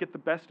temper get the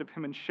best of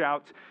him and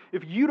shouts,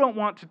 "If you don't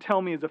want to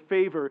tell me as a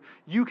favor,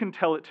 you can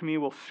tell it to me,"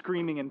 while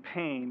screaming in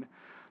pain.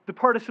 The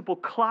participle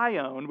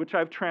kleion, which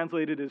I've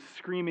translated as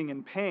screaming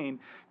in pain,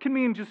 can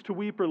mean just to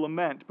weep or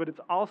lament, but it's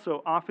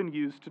also often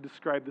used to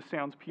describe the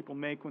sounds people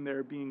make when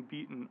they're being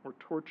beaten or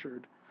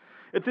tortured.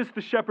 At this,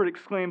 the shepherd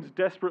exclaims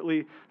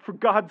desperately, "For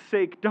God's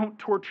sake, don't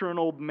torture an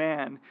old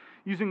man,"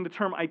 using the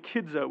term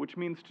ikidzo, which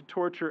means to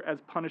torture as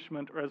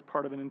punishment or as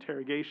part of an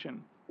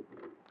interrogation.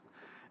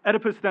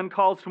 Oedipus then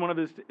calls to one of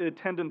his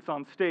attendants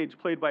on stage,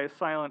 played by a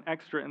silent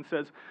extra, and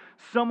says,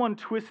 "Someone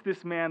twist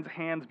this man's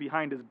hands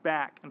behind his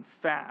back, and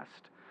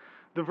fast."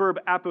 The verb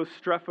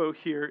apostrepho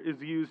here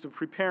is used of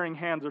preparing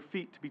hands or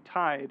feet to be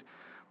tied,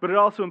 but it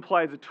also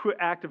implies an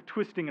act of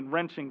twisting and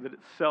wrenching that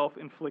itself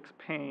inflicts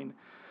pain.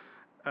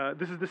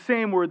 This is the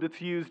same word that's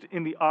used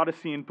in the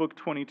Odyssey in Book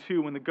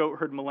 22 when the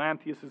goatherd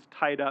Melanthius is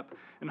tied up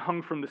and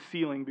hung from the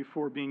ceiling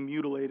before being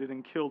mutilated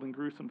and killed in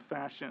gruesome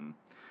fashion.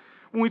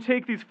 When we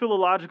take these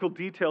philological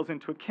details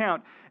into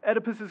account,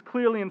 Oedipus is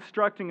clearly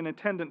instructing an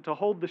attendant to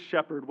hold the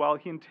shepherd while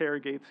he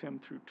interrogates him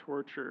through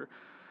torture.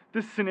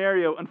 This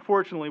scenario,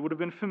 unfortunately, would have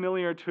been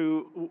familiar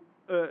to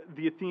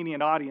the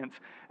Athenian audience.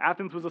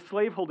 Athens was a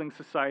slaveholding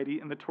society,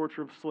 and the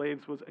torture of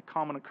slaves was a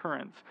common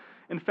occurrence.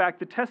 In fact,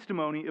 the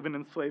testimony of an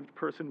enslaved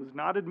person was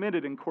not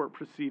admitted in court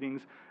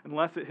proceedings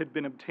unless it had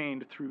been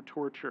obtained through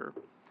torture.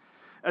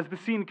 As the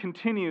scene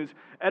continues,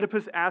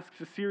 Oedipus asks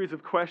a series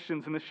of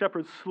questions, and the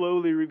shepherd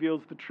slowly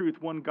reveals the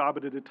truth one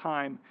goblet at a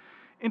time.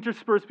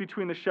 Interspersed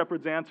between the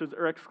shepherd's answers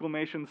are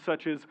exclamations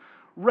such as,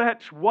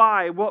 "Wretch,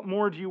 why? What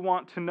more do you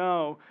want to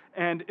know?"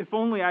 And "If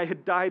only I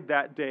had died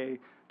that day,"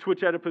 to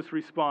which Oedipus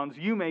responds,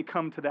 "You may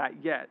come to that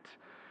yet."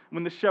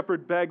 When the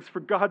shepherd begs, "For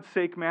God's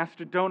sake,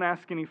 master, don't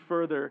ask any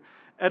further,"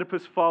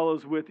 Oedipus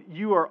follows with,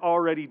 "You are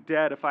already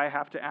dead if I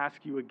have to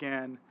ask you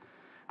again."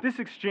 This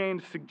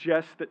exchange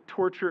suggests that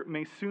torture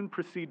may soon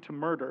proceed to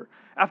murder.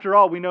 After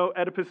all, we know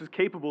Oedipus is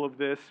capable of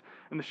this,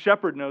 and the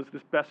shepherd knows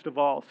this best of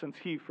all, since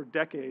he, for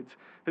decades,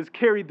 has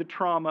carried the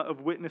trauma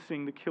of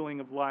witnessing the killing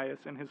of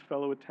Laius and his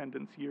fellow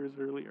attendants years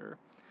earlier.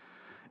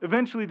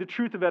 Eventually, the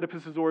truth of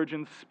Oedipus's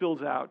origins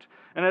spills out,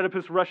 and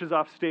Oedipus rushes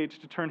off stage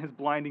to turn his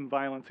blinding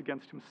violence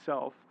against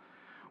himself.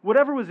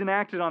 Whatever was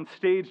enacted on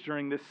stage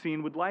during this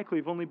scene would likely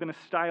have only been a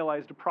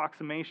stylized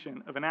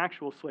approximation of an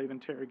actual slave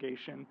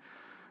interrogation,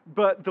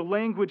 but the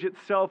language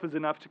itself is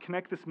enough to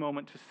connect this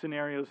moment to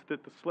scenarios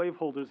that the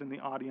slaveholders in the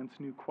audience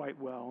knew quite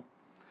well.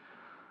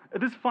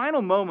 At this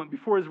final moment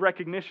before his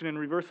recognition and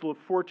reversal of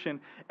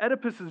fortune,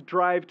 Oedipus's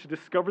drive to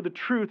discover the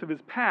truth of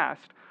his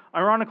past,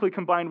 ironically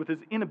combined with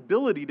his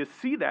inability to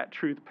see that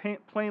truth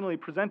plainly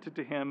presented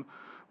to him,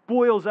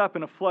 boils up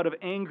in a flood of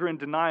anger and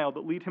denial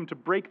that lead him to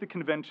break the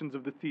conventions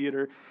of the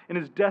theater in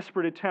his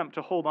desperate attempt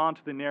to hold on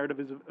to the narrative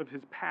of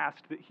his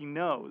past that he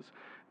knows,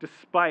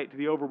 despite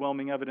the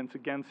overwhelming evidence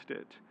against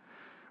it.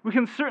 We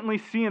can certainly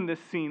see in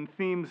this scene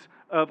themes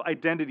of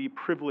identity,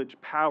 privilege,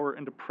 power,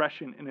 and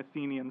oppression in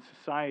Athenian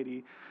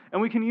society,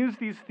 and we can use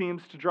these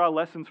themes to draw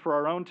lessons for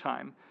our own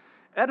time.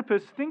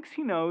 Oedipus thinks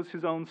he knows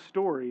his own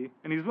story,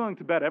 and he's willing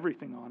to bet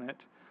everything on it.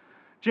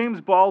 James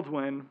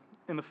Baldwin,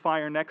 in The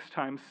Fire Next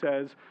Time,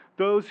 says,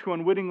 "Those who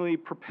unwittingly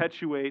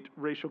perpetuate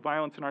racial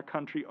violence in our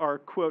country are,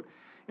 quote,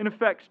 in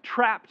effect,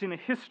 trapped in a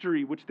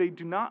history which they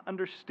do not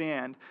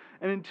understand,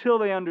 and until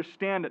they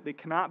understand it, they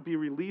cannot be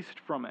released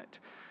from it."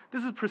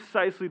 This is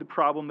precisely the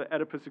problem that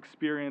Oedipus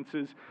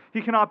experiences.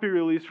 He cannot be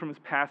released from his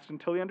past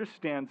until he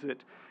understands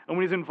it, and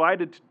when he's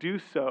invited to do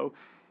so,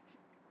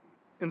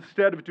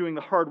 instead of doing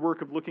the hard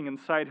work of looking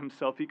inside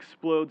himself, he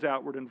explodes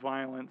outward in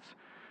violence.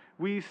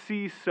 We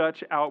see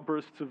such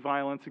outbursts of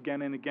violence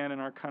again and again in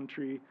our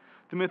country.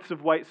 The myths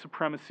of white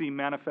supremacy,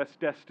 manifest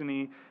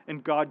destiny,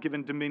 and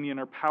God-given dominion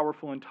are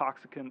powerful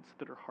intoxicants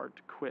that are hard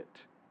to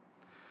quit.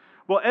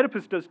 While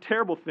Oedipus does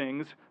terrible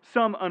things,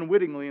 some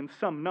unwittingly and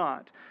some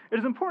not, it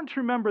is important to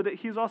remember that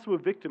he is also a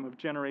victim of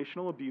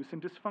generational abuse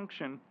and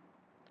dysfunction.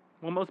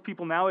 While most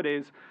people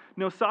nowadays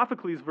know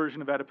Sophocles'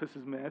 version of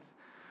Oedipus's myth,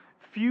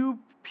 fewer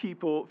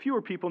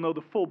people know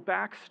the full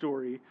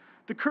backstory.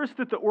 The curse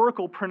that the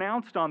oracle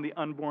pronounced on the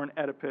unborn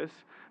Oedipus,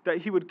 that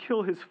he would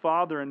kill his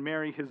father and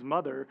marry his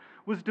mother,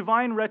 was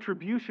divine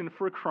retribution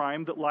for a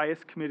crime that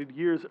Laius committed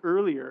years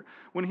earlier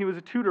when he was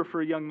a tutor for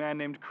a young man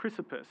named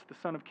Chrysippus, the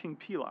son of King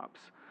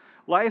Pelops.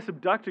 Laius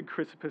abducted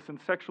Chrysippus and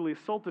sexually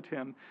assaulted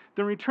him,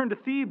 then returned to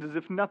Thebes as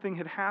if nothing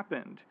had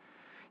happened.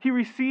 He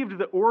received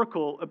the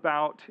oracle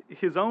about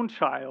his own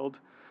child,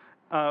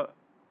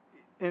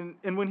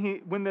 and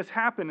when this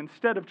happened,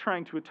 instead of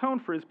trying to atone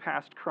for his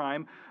past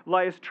crime,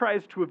 Laius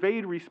tries to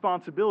evade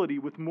responsibility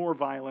with more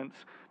violence,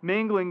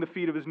 mangling the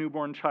feet of his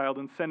newborn child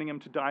and sending him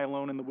to die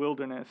alone in the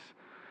wilderness.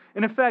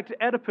 In effect,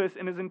 Oedipus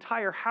and his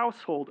entire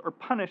household are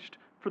punished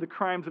for the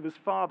crimes of his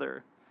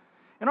father.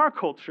 In our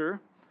culture,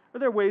 are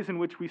there ways in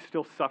which we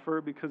still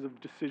suffer because of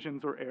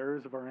decisions or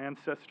errors of our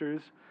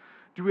ancestors?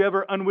 Do we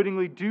ever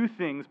unwittingly do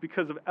things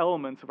because of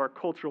elements of our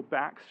cultural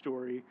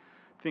backstory?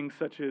 Things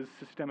such as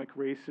systemic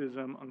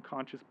racism,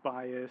 unconscious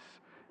bias,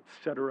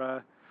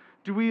 etc.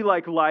 Do we,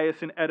 like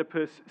Laius and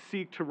Oedipus,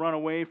 seek to run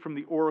away from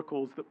the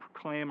oracles that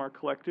proclaim our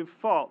collective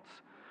faults,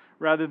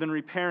 rather than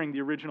repairing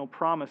the original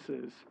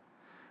promises?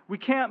 We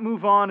can't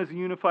move on as a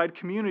unified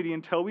community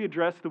until we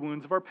address the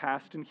wounds of our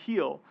past and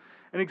heal.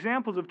 And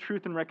examples of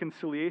truth and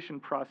reconciliation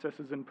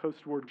processes in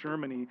post-war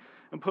Germany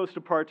and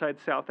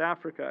post-apartheid South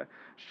Africa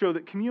show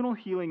that communal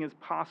healing is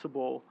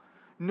possible.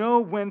 Know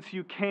whence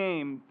you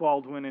came,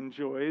 Baldwin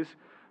enjoys,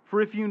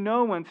 for if you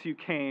know whence you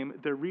came,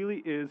 there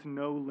really is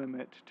no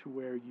limit to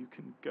where you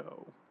can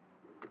go.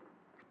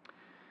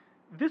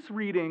 This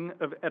reading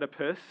of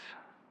Oedipus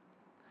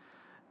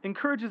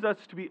encourages us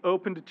to be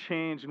open to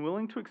change and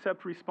willing to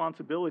accept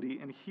responsibility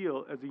and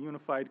heal as a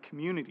unified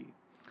community.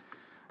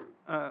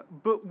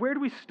 But where do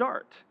we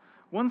start?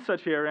 One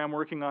such area I'm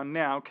working on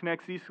now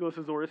connects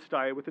Aeschylus'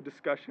 Oresteia with a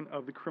discussion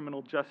of the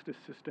criminal justice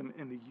system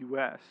in the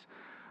U.S.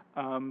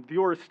 The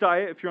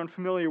Oresteia, if you're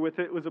unfamiliar with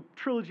it, was a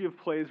trilogy of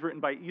plays written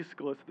by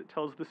Aeschylus that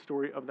tells the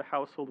story of the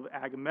household of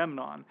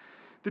Agamemnon,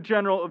 the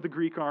general of the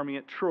Greek army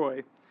at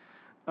Troy.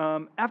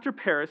 After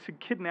Paris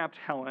had kidnapped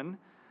Helen,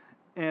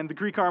 and the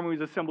Greek army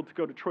was assembled to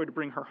go to Troy to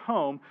bring her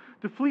home,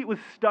 the fleet was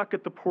stuck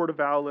at the port of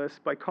Aulis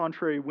by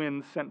contrary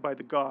winds sent by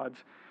the gods.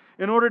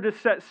 In order to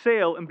set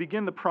sail and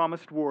begin the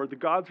promised war, the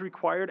gods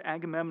required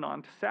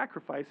Agamemnon to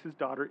sacrifice his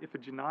daughter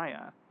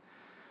Iphigenia.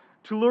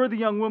 To lure the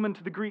young woman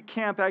to the Greek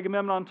camp,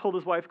 Agamemnon told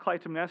his wife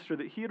Clytemnestra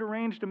that he had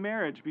arranged a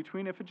marriage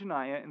between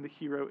Iphigenia and the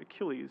hero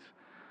Achilles.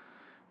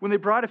 When they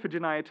brought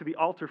Iphigenia to the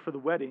altar for the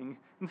wedding,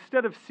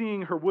 instead of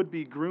seeing her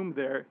would-be groom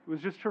there, it was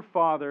just her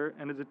father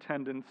and his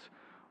attendants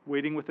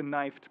waiting with a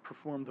knife to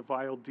perform the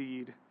vile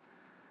deed.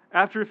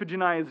 After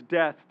Iphigenia's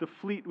death, the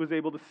fleet was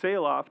able to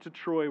sail off to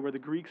Troy, where the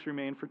Greeks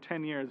remained for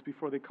 10 years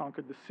before they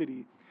conquered the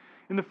city.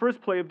 In the first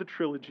play of the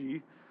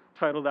trilogy,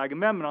 titled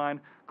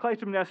Agamemnon,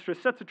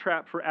 Clytemnestra sets a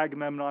trap for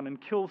Agamemnon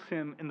and kills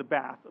him in the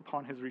bath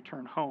upon his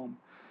return home,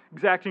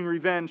 exacting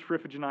revenge for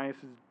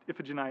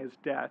Iphigenia's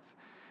death.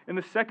 In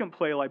the second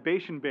play,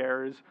 Libation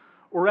Bearers,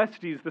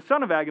 Orestes, the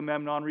son of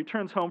Agamemnon,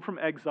 returns home from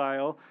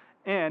exile,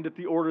 and at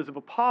the orders of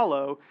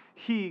Apollo,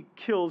 he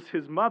kills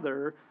his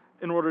mother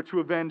in order to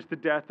avenge the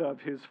death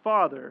of his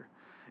father.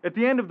 At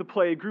the end of the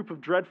play, a group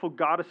of dreadful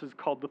goddesses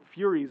called the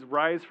Furies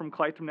rise from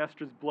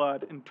Clytemnestra's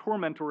blood and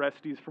torment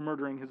Orestes for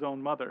murdering his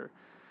own mother.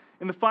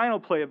 In the final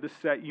play of this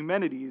set,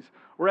 Eumenides,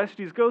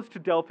 Orestes goes to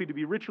Delphi to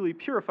be ritually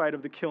purified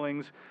of the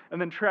killings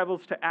and then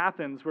travels to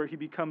Athens, where he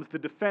becomes the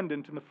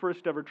defendant in the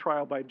first ever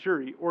trial by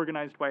jury,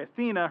 organized by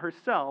Athena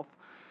herself,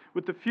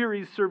 with the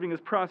Furies serving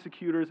as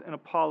prosecutors and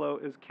Apollo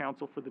as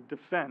counsel for the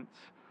defense.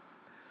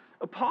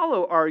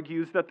 Apollo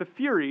argues that the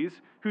Furies,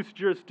 whose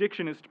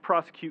jurisdiction is to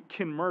prosecute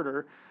kin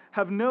murder,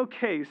 have no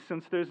case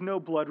since there's no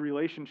blood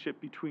relationship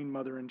between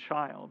mother and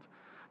child.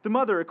 The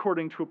mother,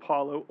 according to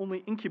Apollo,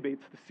 only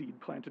incubates the seed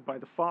planted by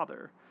the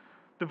father.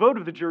 The vote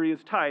of the jury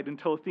is tied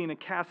until Athena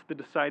casts the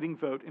deciding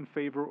vote in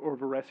favor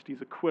of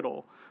Orestes'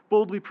 acquittal,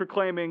 boldly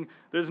proclaiming,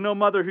 "There's no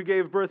mother who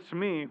gave birth to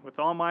me. With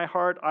all my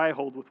heart, I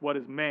hold with what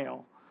is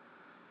male."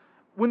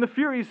 When the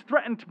Furies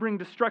threaten to bring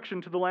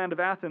destruction to the land of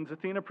Athens,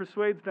 Athena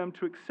persuades them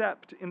to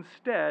accept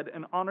instead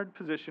an honored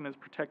position as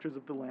protectors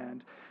of the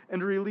land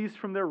and released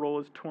from their role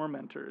as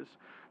tormentors.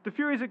 The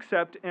Furies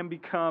accept and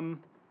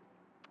become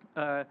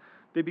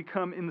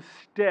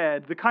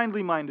instead the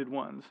kindly-minded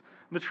ones.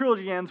 And the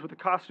trilogy ends with a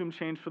costume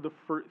change for the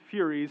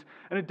Furies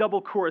and a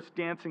double chorus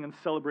dancing and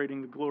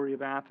celebrating the glory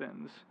of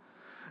Athens.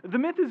 The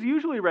myth is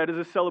usually read as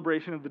a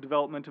celebration of the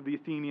development of the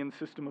Athenian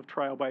system of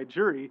trial by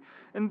jury,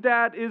 and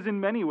that is in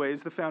many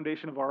ways the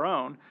foundation of our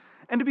own.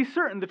 And to be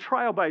certain, the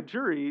trial by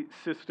jury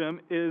system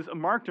is a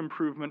marked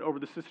improvement over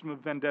the system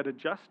of vendetta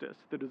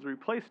justice that is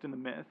replaced in the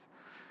myth.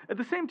 At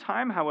the same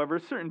time, however,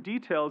 certain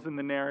details in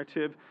the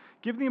narrative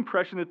give the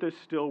impression that there's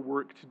still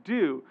work to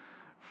do.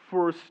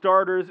 For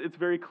starters, it's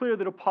very clear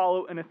that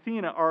Apollo and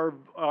Athena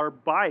are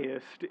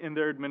biased in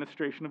their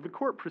administration of the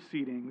court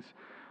proceedings.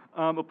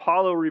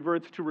 Apollo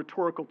reverts to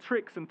rhetorical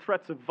tricks and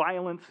threats of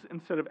violence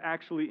instead of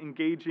actually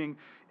engaging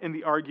in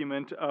the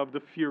argument of the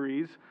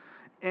Furies.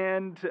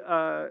 And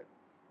the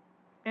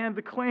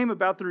claim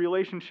about the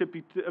relationship,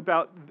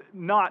 about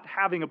not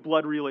having a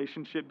blood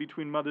relationship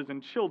between mothers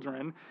and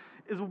children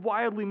is a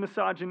wildly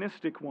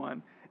misogynistic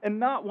one, and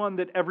not one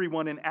that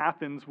everyone in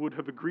Athens would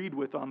have agreed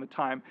with on the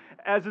time,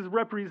 as is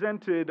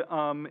represented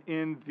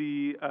in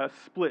the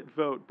split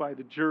vote by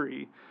the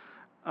jury.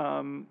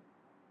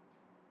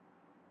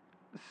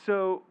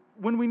 So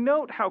when we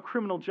note how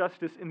criminal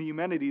justice in the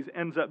Eumenides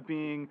ends up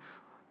being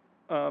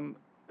an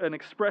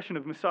expression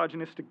of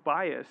misogynistic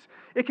bias,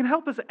 it can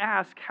help us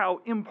ask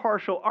how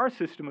impartial our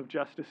system of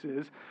justice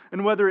is,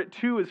 and whether it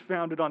too is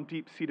founded on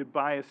deep-seated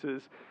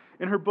biases.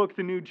 In her book,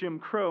 The New Jim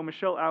Crow,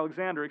 Michelle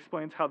Alexander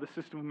explains how the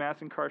system of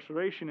mass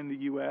incarceration in the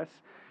U.S.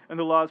 and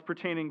the laws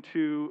pertaining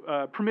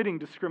to permitting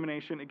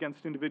discrimination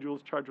against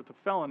individuals charged with a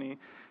felony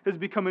has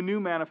become a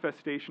new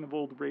manifestation of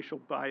old racial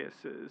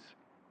biases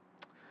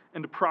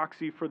and a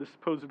proxy for the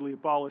supposedly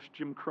abolished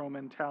Jim Crow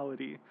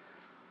mentality.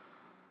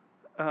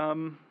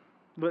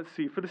 Let's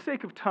see, for the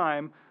sake of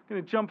time, I'm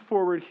going to jump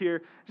forward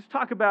here, just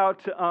talk about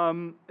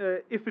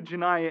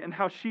Iphigenia and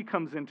how she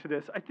comes into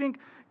this. I think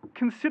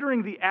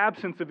considering the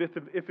absence of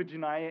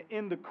Iphigenia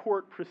in the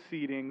court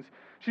proceedings,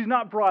 she's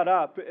not brought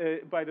up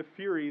by the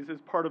Furies as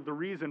part of the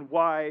reason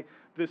why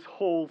this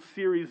whole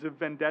series of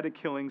vendetta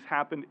killings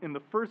happened in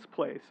the first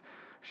place.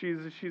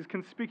 She's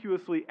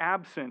conspicuously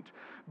absent.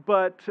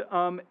 But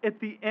at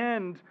the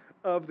end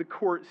of the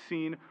court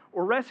scene,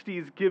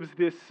 Orestes gives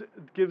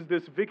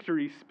this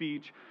victory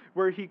speech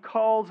where he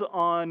calls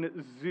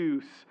on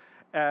Zeus,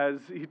 as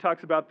he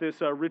talks about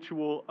this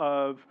ritual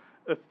of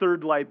a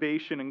third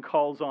libation and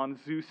calls on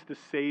Zeus the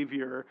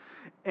Savior.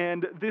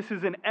 And this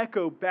is an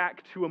echo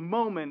back to a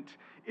moment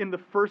in the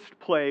first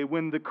play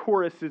when the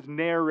chorus is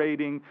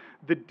narrating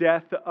the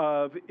death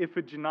of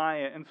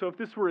Iphigenia. And so if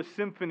this were a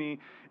symphony,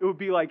 it would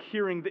be like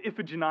hearing the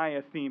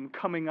Iphigenia theme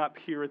coming up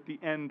here at the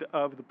end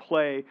of the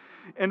play.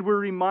 And we're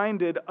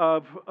reminded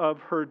of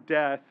her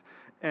death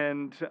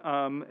and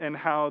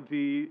how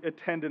the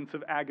attendants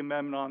of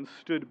Agamemnon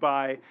stood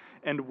by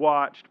and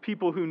watched,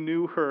 people who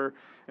knew her.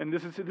 And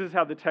this is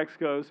how the text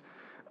goes.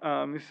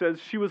 He says,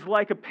 she was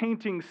like a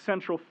painting's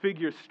central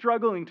figure,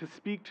 struggling to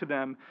speak to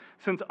them,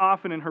 since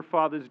often in her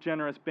father's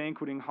generous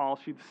banqueting hall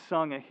she'd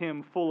sung a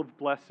hymn full of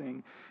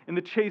blessing, in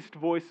the chaste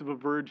voice of a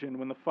virgin,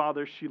 when the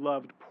father she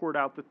loved poured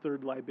out the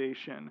third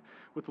libation.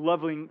 With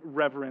loving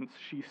reverence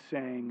she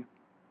sang.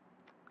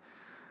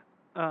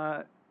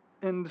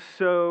 And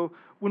so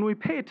when we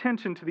pay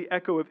attention to the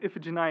echo of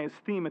Iphigenia's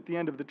theme at the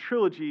end of the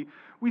trilogy,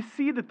 we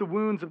see that the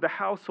wounds of the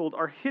household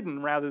are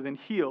hidden rather than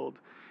healed.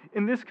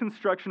 In this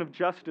construction of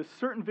justice,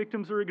 certain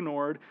victims are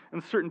ignored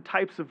and certain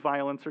types of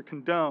violence are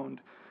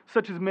condoned,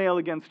 such as male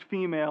against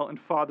female and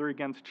father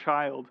against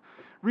child.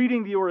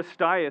 Reading the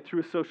Oresteia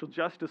through a social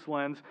justice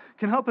lens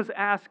can help us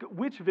ask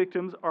which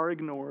victims are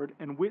ignored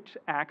and which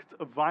acts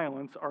of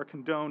violence are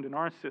condoned in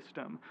our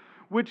system.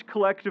 Which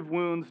collective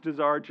wounds does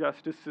our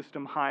justice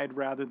system hide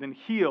rather than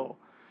heal?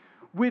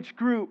 Which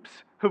groups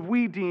have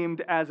we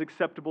deemed as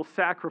acceptable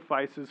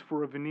sacrifices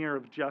for a veneer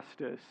of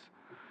justice?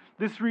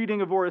 This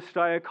reading of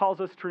Oresteia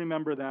calls us to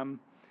remember them,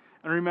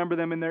 and remember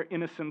them in their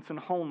innocence and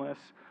wholeness,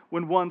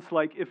 when once,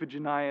 like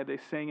Iphigenia, they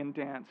sang and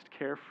danced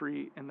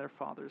carefree in their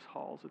father's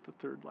halls at the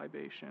third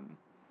libation.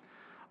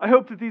 I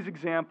hope that these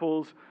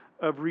examples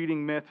of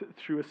reading myth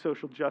through a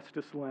social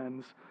justice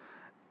lens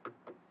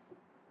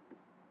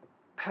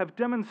have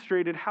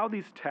demonstrated how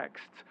these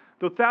texts,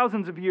 though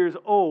thousands of years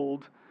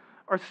old,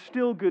 are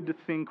still good to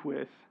think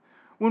with.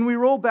 When we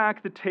roll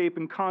back the tape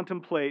and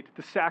contemplate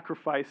the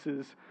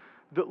sacrifices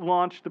that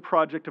launched the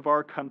project of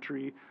our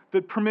country,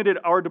 that permitted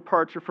our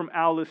departure from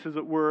Aulis, as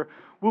it were,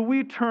 will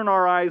we turn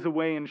our eyes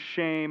away in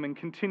shame and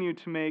continue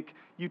to make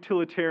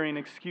utilitarian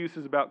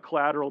excuses about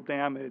collateral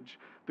damage,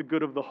 the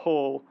good of the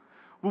whole?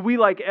 Will we,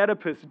 like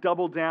Oedipus,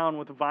 double down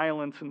with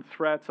violence and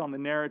threats on the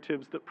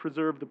narratives that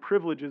preserve the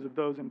privileges of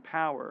those in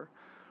power?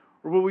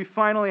 Or will we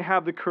finally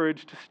have the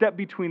courage to step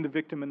between the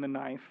victim and the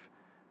knife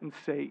and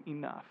say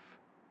enough?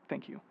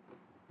 Thank you.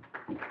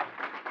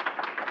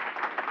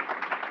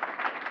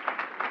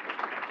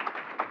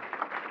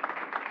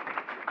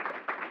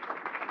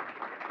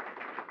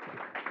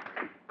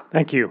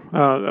 Thank you.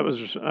 That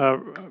was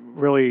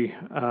really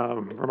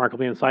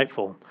remarkably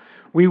insightful.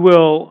 We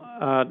will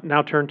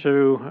now turn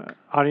to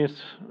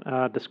audience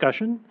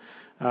discussion.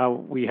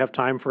 We have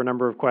time for a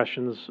number of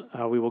questions.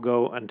 We will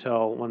go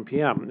until 1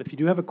 p.m. If you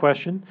do have a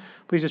question,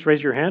 please just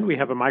raise your hand. We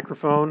have a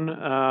microphone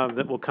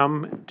that will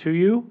come to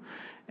you.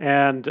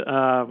 And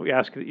we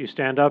ask that you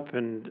stand up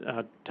and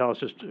tell us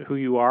just who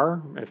you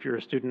are, if you're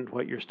a student,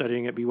 what you're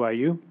studying at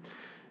BYU.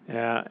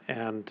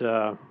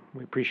 And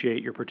we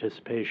appreciate your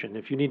participation.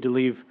 If you need to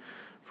leave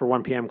for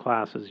 1 p.m.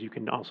 classes, you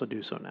can also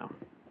do so now.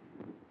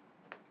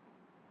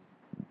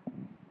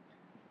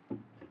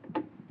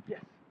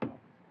 Yes.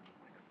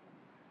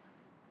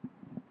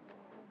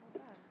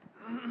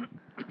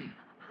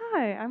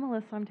 Hi, I'm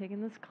Alyssa. I'm taking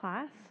this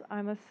class.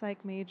 I'm a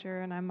psych major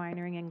and I'm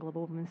minoring in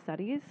global women's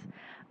studies.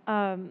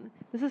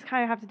 This is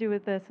kind of have to do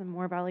with this and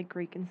more about like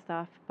Greek and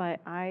stuff, but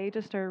I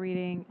just started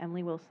reading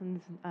Emily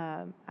Wilson's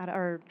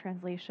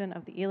translation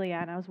of the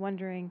Iliad, and I was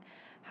wondering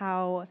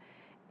how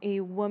a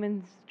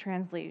woman's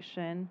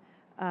translation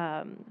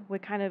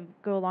would kind of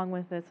go along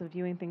with this of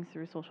viewing things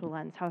through a social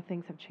lens, how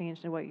things have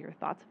changed and what your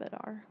thoughts of it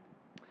are.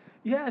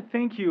 Yeah,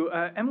 thank you.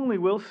 Emily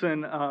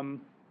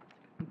Wilson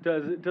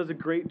does a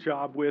great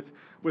job with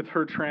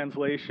her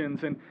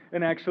translations,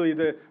 and actually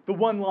the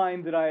one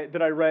line that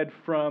I read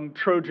from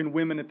Trojan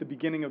Women at the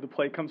beginning of the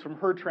play comes from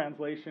her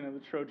translation of the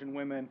Trojan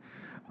Women.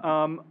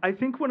 I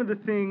think one of the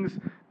things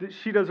that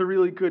she does a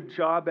really good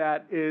job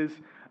at is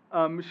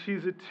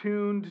she's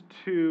attuned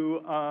to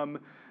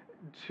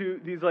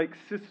these like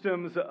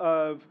systems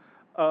of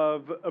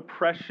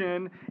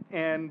oppression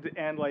and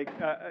like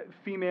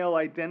female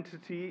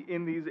identity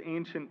in these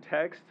ancient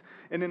texts,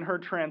 and in her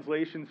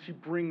translations she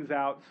brings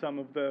out some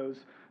of those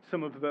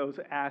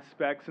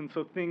aspects. And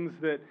so things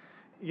that,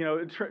 you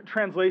know,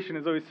 translation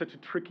is always such a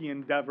tricky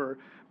endeavor,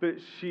 but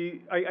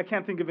I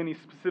can't think of any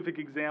specific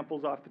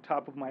examples off the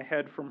top of my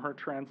head from her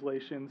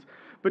translations,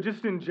 but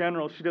just in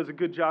general she does a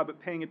good job at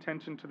paying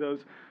attention to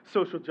those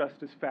social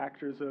justice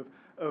factors of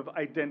of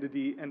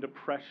identity and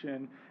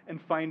oppression, and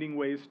finding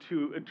ways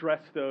to address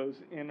those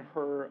in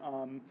her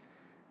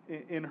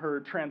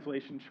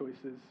translation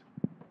choices.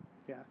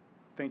 Yeah,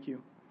 thank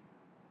you.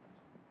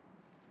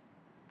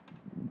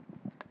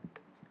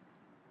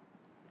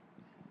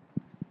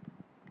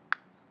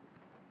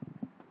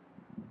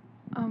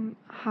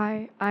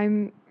 Hi,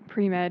 I'm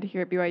pre-med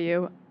here at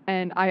BYU,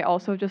 and I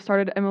also just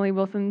started Emily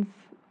Wilson's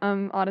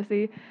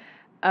Odyssey,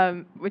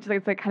 which is like,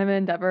 it's like kind of an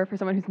endeavor for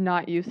someone who's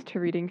not used to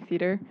reading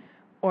theater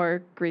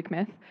or Greek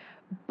myth.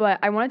 But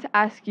I wanted to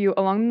ask you,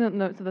 along the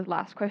notes of the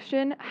last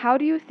question, how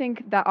do you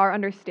think that our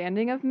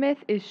understanding of myth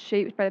is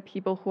shaped by the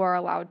people who are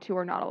allowed to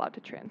or not allowed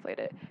to translate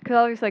it? Because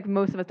obviously, like,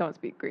 most of us don't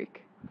speak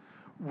Greek.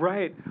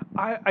 Right.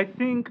 I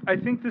think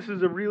this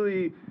is a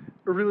really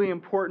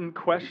important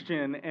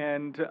question,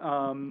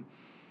 and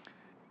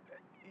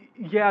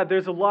yeah,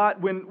 there's a lot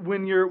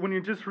when you're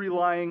just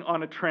relying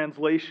on a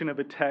translation of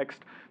a text.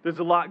 There's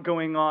a lot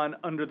going on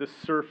under the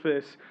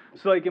surface.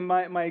 So, like in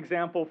my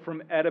example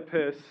from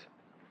Oedipus,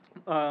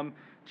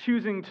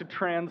 choosing to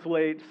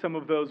translate some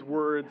of those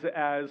words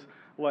as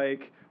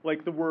like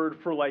the word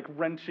for like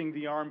wrenching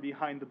the arm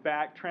behind the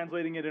back,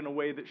 translating it in a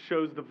way that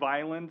shows the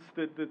violence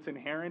that's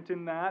inherent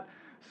in that.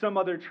 Some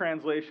other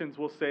translations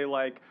will say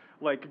like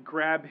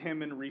grab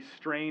him and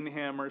restrain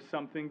him or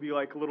something, be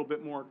like a little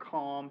bit more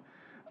calm.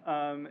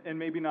 And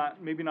maybe not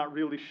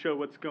really show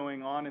what's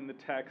going on in the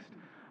text.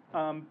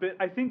 But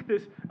I think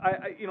this,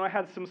 I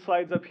had some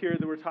slides up here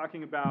that were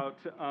talking about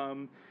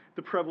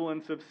the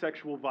prevalence of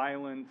sexual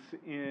violence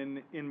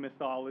in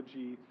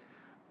mythology.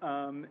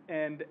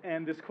 And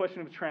this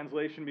question of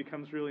translation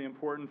becomes really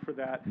important for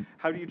that.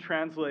 How do you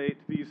translate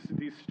these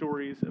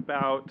stories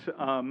about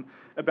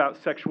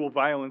sexual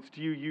violence?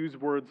 Do you use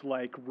words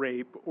like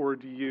rape, or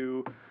do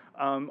you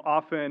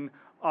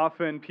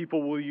often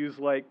people will use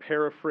like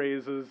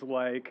paraphrases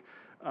like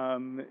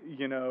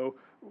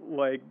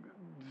like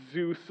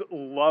Zeus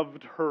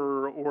loved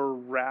her or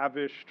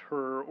ravished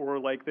her, or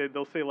like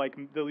they'll say like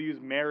they'll use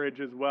marriage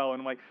as well,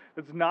 and like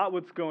that's not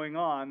what's going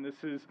on.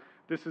 This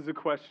is a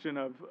question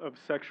of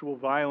sexual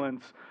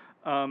violence.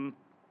 Let me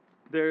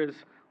see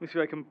if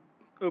I can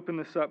open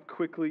this up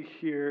quickly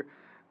here.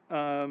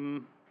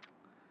 In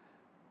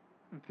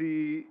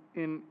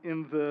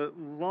the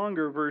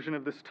longer version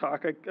of this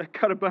talk, I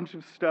cut a bunch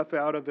of stuff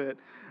out of it.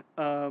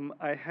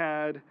 I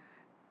had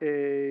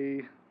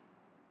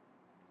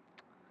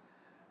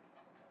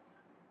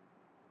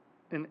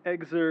an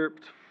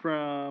excerpt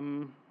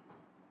from,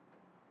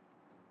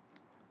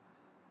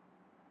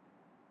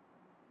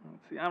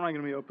 let's see, I'm not going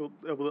to be able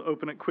to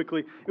open it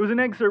quickly. It was an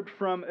excerpt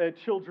from a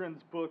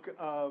children's book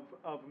of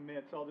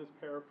myths. I'll just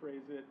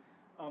paraphrase it.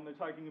 They're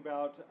talking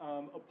about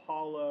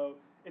Apollo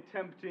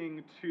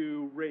attempting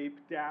to rape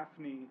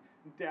Daphne.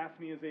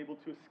 Daphne is able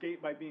to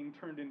escape by being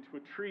turned into a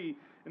tree.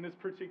 And this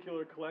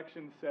particular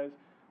collection says,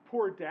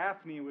 poor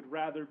Daphne would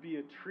rather be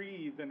a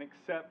tree than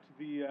accept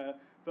the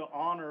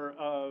honor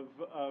of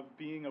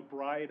being a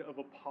bride of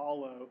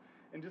Apollo.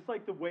 And just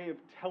like the way of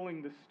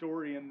telling the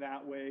story in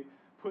that way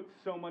puts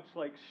so much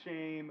like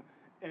shame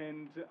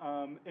and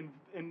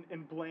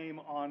blame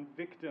on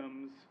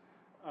victims,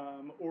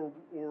 or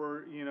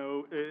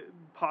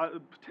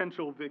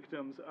potential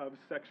victims of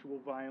sexual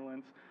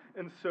violence.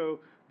 And so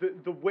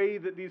the way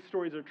that these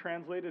stories are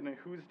translated and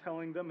who's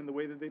telling them and the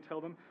way that they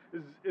tell them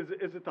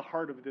is at the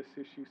heart of this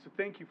issue. So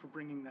thank you for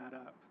bringing that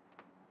up.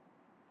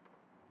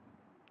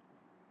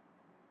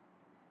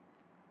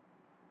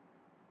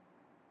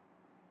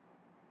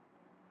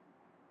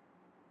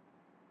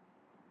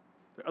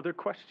 Are there other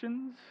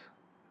questions?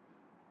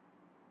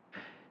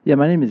 Yeah,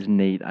 my name is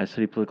Nate. I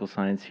study political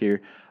science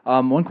here.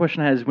 One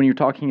question I have is when you're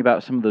talking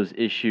about some of those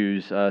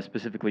issues,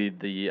 specifically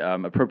the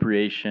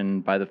appropriation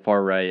by the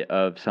far right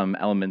of some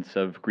elements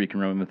of Greek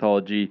and Roman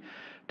mythology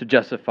to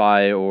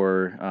justify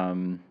or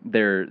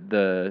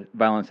the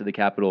violence at the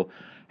Capitol,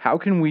 how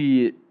can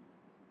we,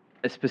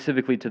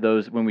 specifically to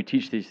those, when we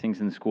teach these things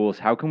in schools,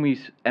 how can we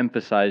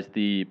emphasize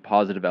the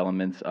positive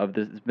elements of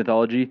this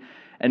mythology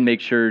and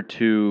make sure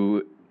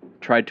to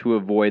try to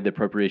avoid the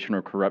appropriation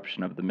or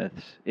corruption of the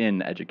myths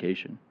in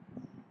education?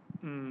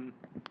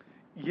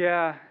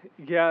 Yeah,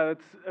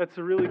 that's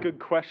a really good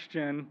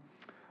question.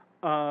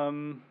 I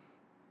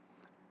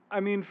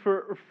mean,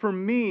 for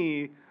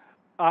me,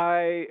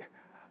 my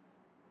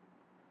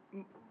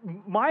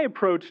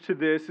approach to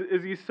this,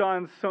 as you saw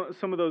in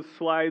some of those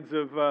slides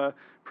of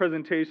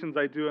presentations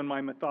I do in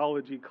my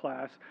mythology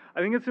class, I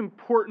think it's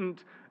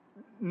important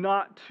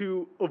not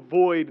to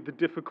avoid the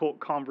difficult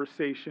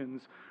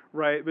conversations,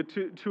 right? But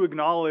to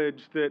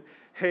acknowledge that,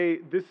 hey,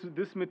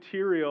 this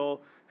material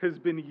has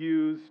been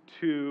used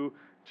to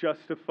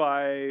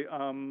justify,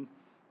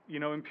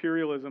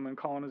 imperialism and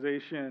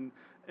colonization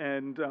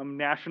and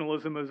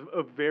nationalism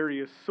of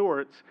various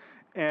sorts,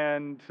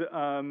 and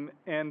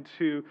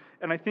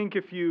I think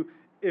if you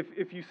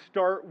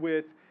start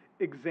with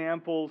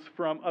examples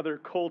from other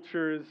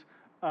cultures.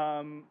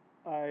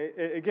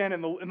 Again,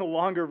 in the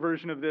longer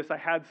version of this, I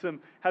had some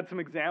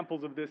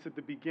examples of this at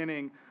the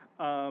beginning.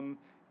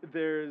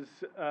 there's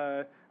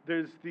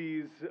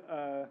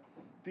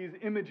these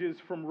images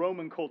from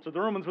Roman culture. The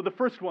Romans were the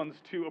first ones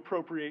to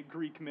appropriate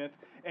Greek myth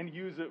and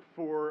use it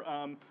for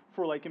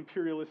like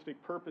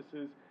imperialistic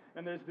purposes.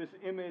 And there's this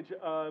image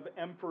of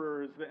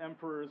the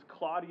emperors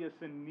Claudius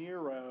and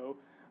Nero,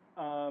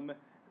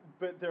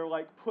 but they're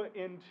like put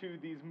into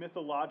these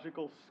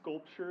mythological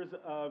sculptures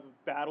of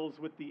battles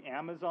with the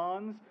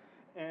Amazons,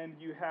 and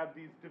you have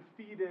these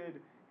defeated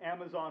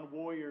Amazon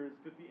warriors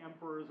that the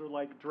emperors are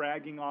like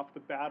dragging off the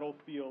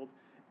battlefield,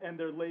 and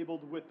they're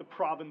labeled with the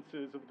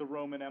provinces of the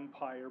Roman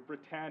Empire,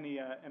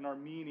 Britannia and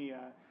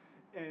Armenia.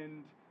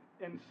 And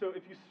so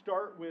if you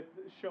start with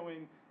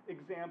showing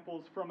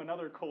examples from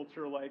another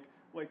culture, like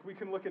we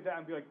can look at that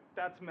and be like,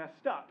 that's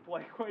messed up.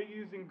 Like, why are you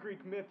using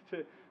Greek myth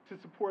to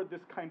support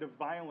this kind of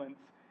violence?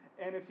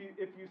 And if you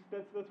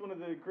that's one of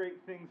the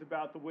great things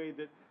about the way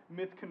that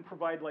myth can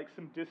provide like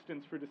some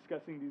distance for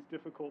discussing these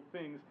difficult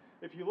things.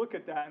 If you look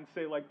at that and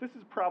say like, this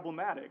is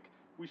problematic,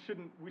 we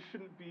shouldn't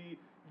be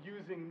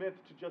using myth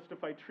to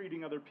justify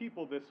treating other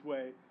people this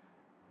way,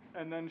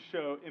 and then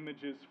show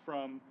images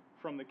from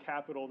the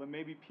Capitol, then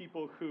maybe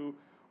people who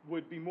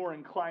would be more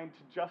inclined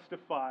to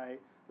justify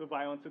the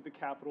violence at the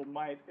Capitol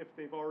might, if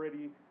they've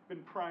already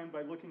been primed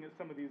by looking at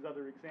some of these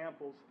other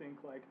examples, think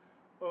like,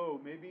 oh,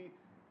 maybe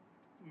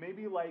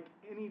like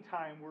any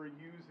time we're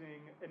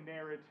using a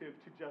narrative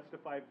to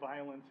justify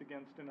violence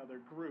against another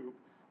group,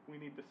 we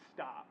need to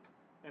stop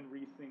and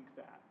rethink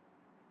that.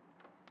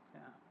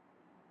 Yeah.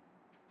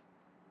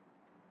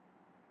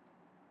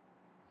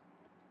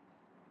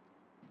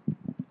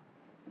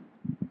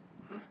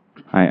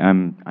 Hi,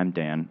 I'm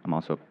Dan. I'm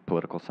also a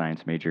political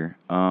science major.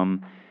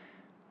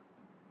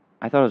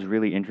 I thought it was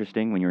really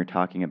interesting when you were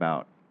talking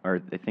about,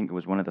 or I think it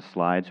was one of the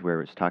slides where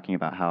it was talking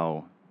about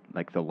how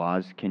like the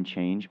laws can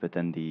change, but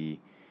then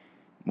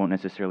won't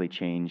necessarily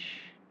change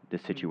the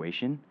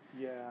situation.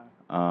 Yeah.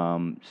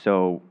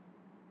 So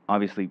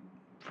obviously,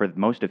 for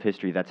most of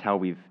history, that's how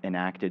we've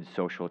enacted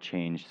social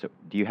change. So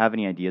do you have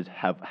any ideas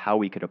how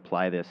we could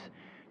apply this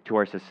to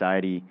our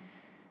society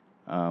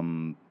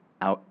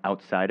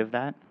outside of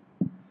that?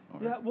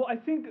 Yeah, well,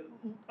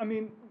 I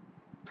mean,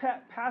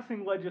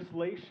 passing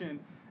legislation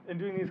and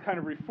doing these kind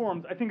of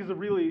reforms, I think, is a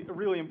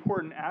really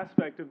important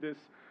aspect of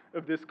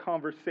this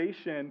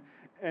conversation.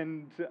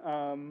 And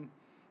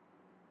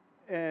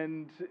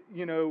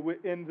you know,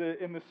 in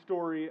the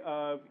story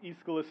of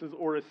Aeschylus's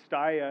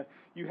Oresteia,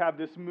 you have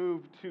this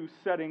move to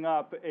setting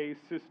up a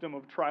system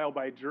of trial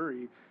by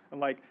jury, and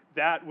like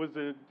that was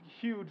a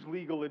huge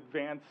legal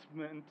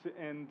advancement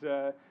and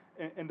a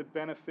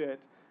benefit.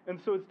 And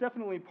so it's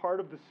definitely part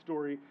of the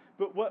story.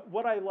 But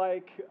what I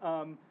like,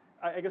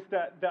 I guess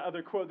that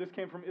other quote, this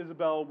came from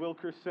Isabel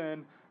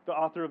Wilkerson, the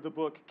author of the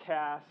book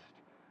Caste,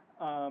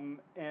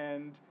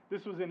 and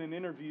this was in an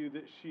interview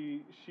that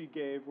she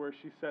gave where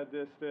she said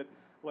this, that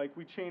like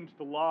we changed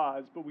the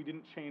laws, but we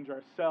didn't change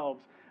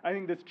ourselves. I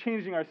think this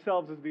changing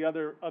ourselves is the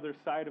other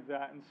side of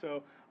that. And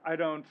so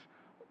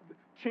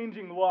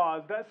changing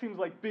laws, that seems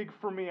like big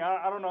for me.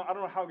 I don't know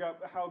how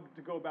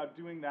to go about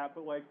doing that,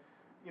 but like,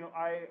 you know,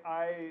 I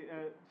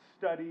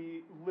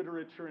study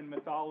literature and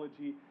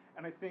mythology,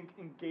 and I think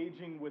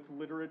engaging with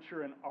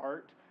literature and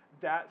art,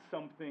 that's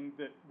something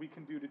that we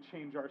can do to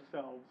change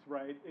ourselves,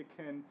 right?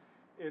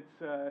 It's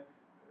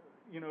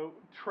you know,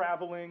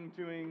 traveling,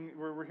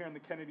 we're here in the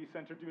Kennedy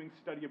Center doing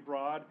study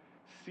abroad,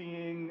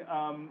 seeing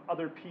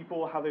other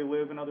people, how they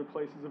live in other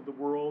places of the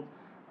world.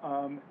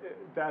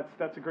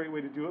 That's a great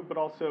way to do it. But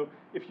also,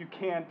 if you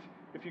can't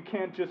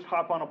just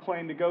hop on a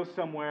plane to go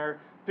somewhere,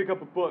 pick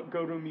up a book,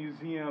 go to a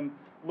museum,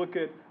 look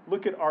at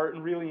art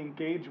and really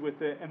engage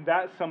with it, and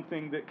that's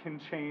something that can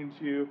change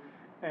you.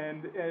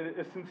 And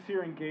a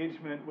sincere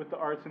engagement with the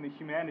arts and the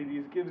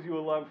humanities gives you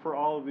a love for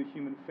all of the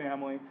human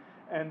family,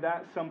 and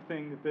that's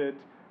something that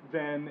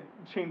then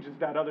changes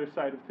that other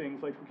side of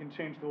things. Like, we can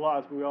change the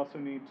laws, but we also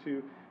need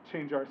to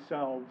change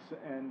ourselves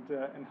and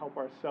help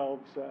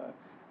ourselves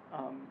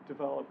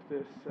develop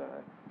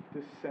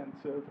this sense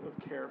of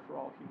care for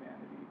all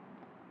humanity.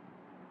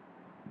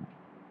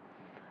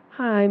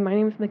 Hi, my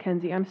name is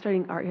Mackenzie. I'm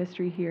studying art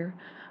history here.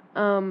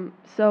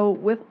 So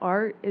with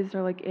art, is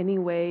there like any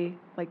way,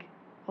 like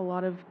a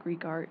lot of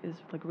Greek art is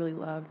like really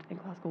loved in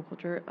classical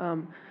culture.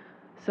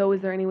 So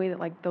is there any way that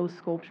like those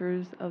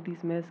sculptures of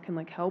these myths can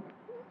like help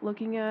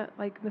looking at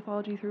like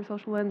mythology through a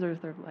social lens, or is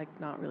there like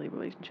not really a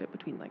relationship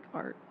between like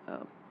art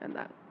and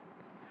that?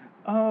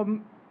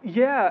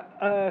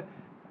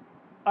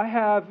 I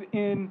have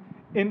in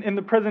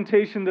the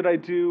presentation that I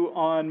do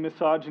on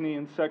misogyny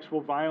and sexual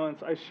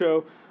violence, I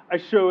show a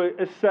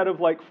set of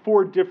like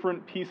 4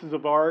 different pieces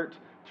of art,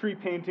 3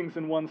 paintings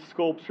and 1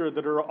 sculpture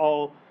that are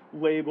all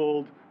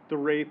labeled The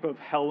Rape of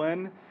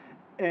Helen,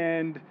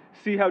 and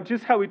see how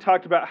we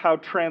talked about how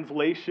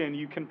translation,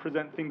 you can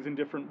present things in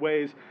different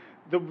ways.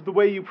 The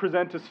way you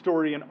present a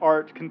story in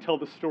art can tell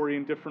the story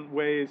in different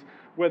ways.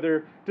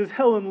 Whether does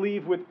Helen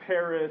leave with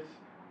Paris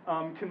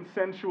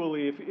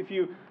consensually? If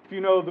you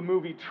know the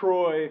movie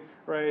Troy,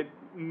 right?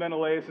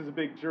 Menelaus is a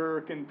big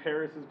jerk, and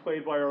Paris is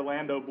played by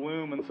Orlando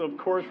Bloom, and so of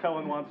course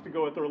Helen wants to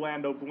go with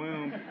Orlando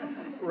Bloom,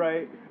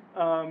 right?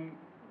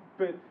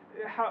 But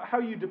how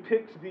you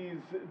depict these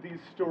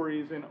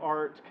stories in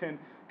art can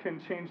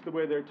change the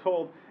way they're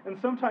told, and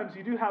sometimes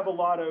you do have a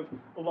lot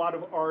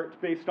of art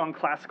based on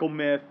classical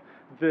myth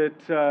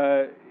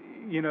that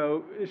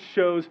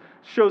shows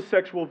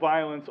sexual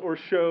violence or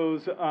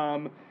shows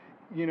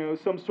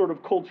some sort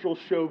of cultural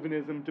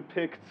chauvinism,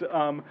 depicts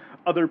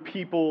other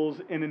peoples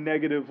in a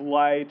negative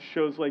light,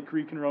 shows like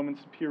Greek and Roman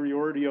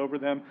superiority over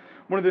them.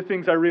 One of the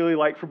things I really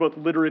like for both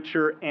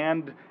literature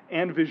and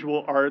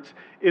visual arts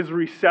is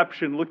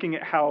reception, looking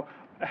at how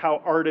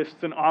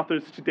artists and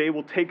authors today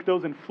will take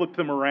those and flip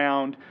them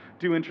around,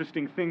 do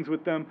interesting things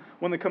with them.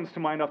 One that comes to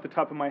mind off the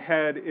top of my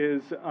head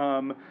is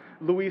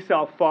Luis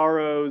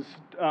Alfaro's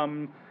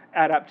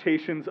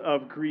adaptations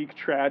of Greek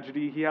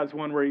tragedy. He has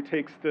one where he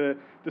takes the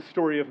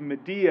story of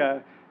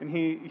Medea, and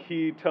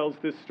he tells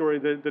this story,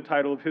 the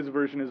title of his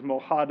version is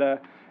Mohada,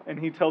 and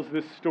he tells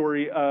this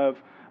story of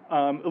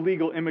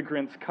illegal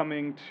immigrants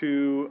coming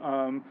to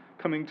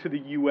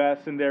the U.S.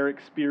 and their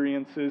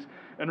experiences,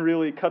 and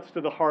really cuts to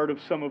the heart of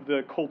some of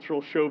the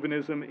cultural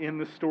chauvinism in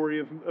the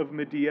story of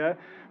Medea,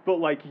 but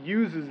like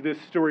uses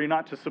this story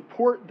not to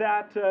support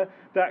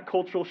that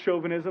cultural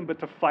chauvinism, but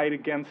to fight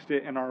against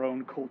it in our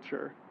own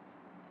culture.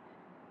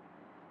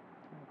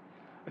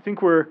 I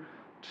think we're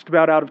just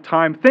about out of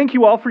time. Thank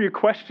you all for your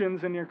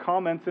questions and your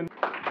comments. And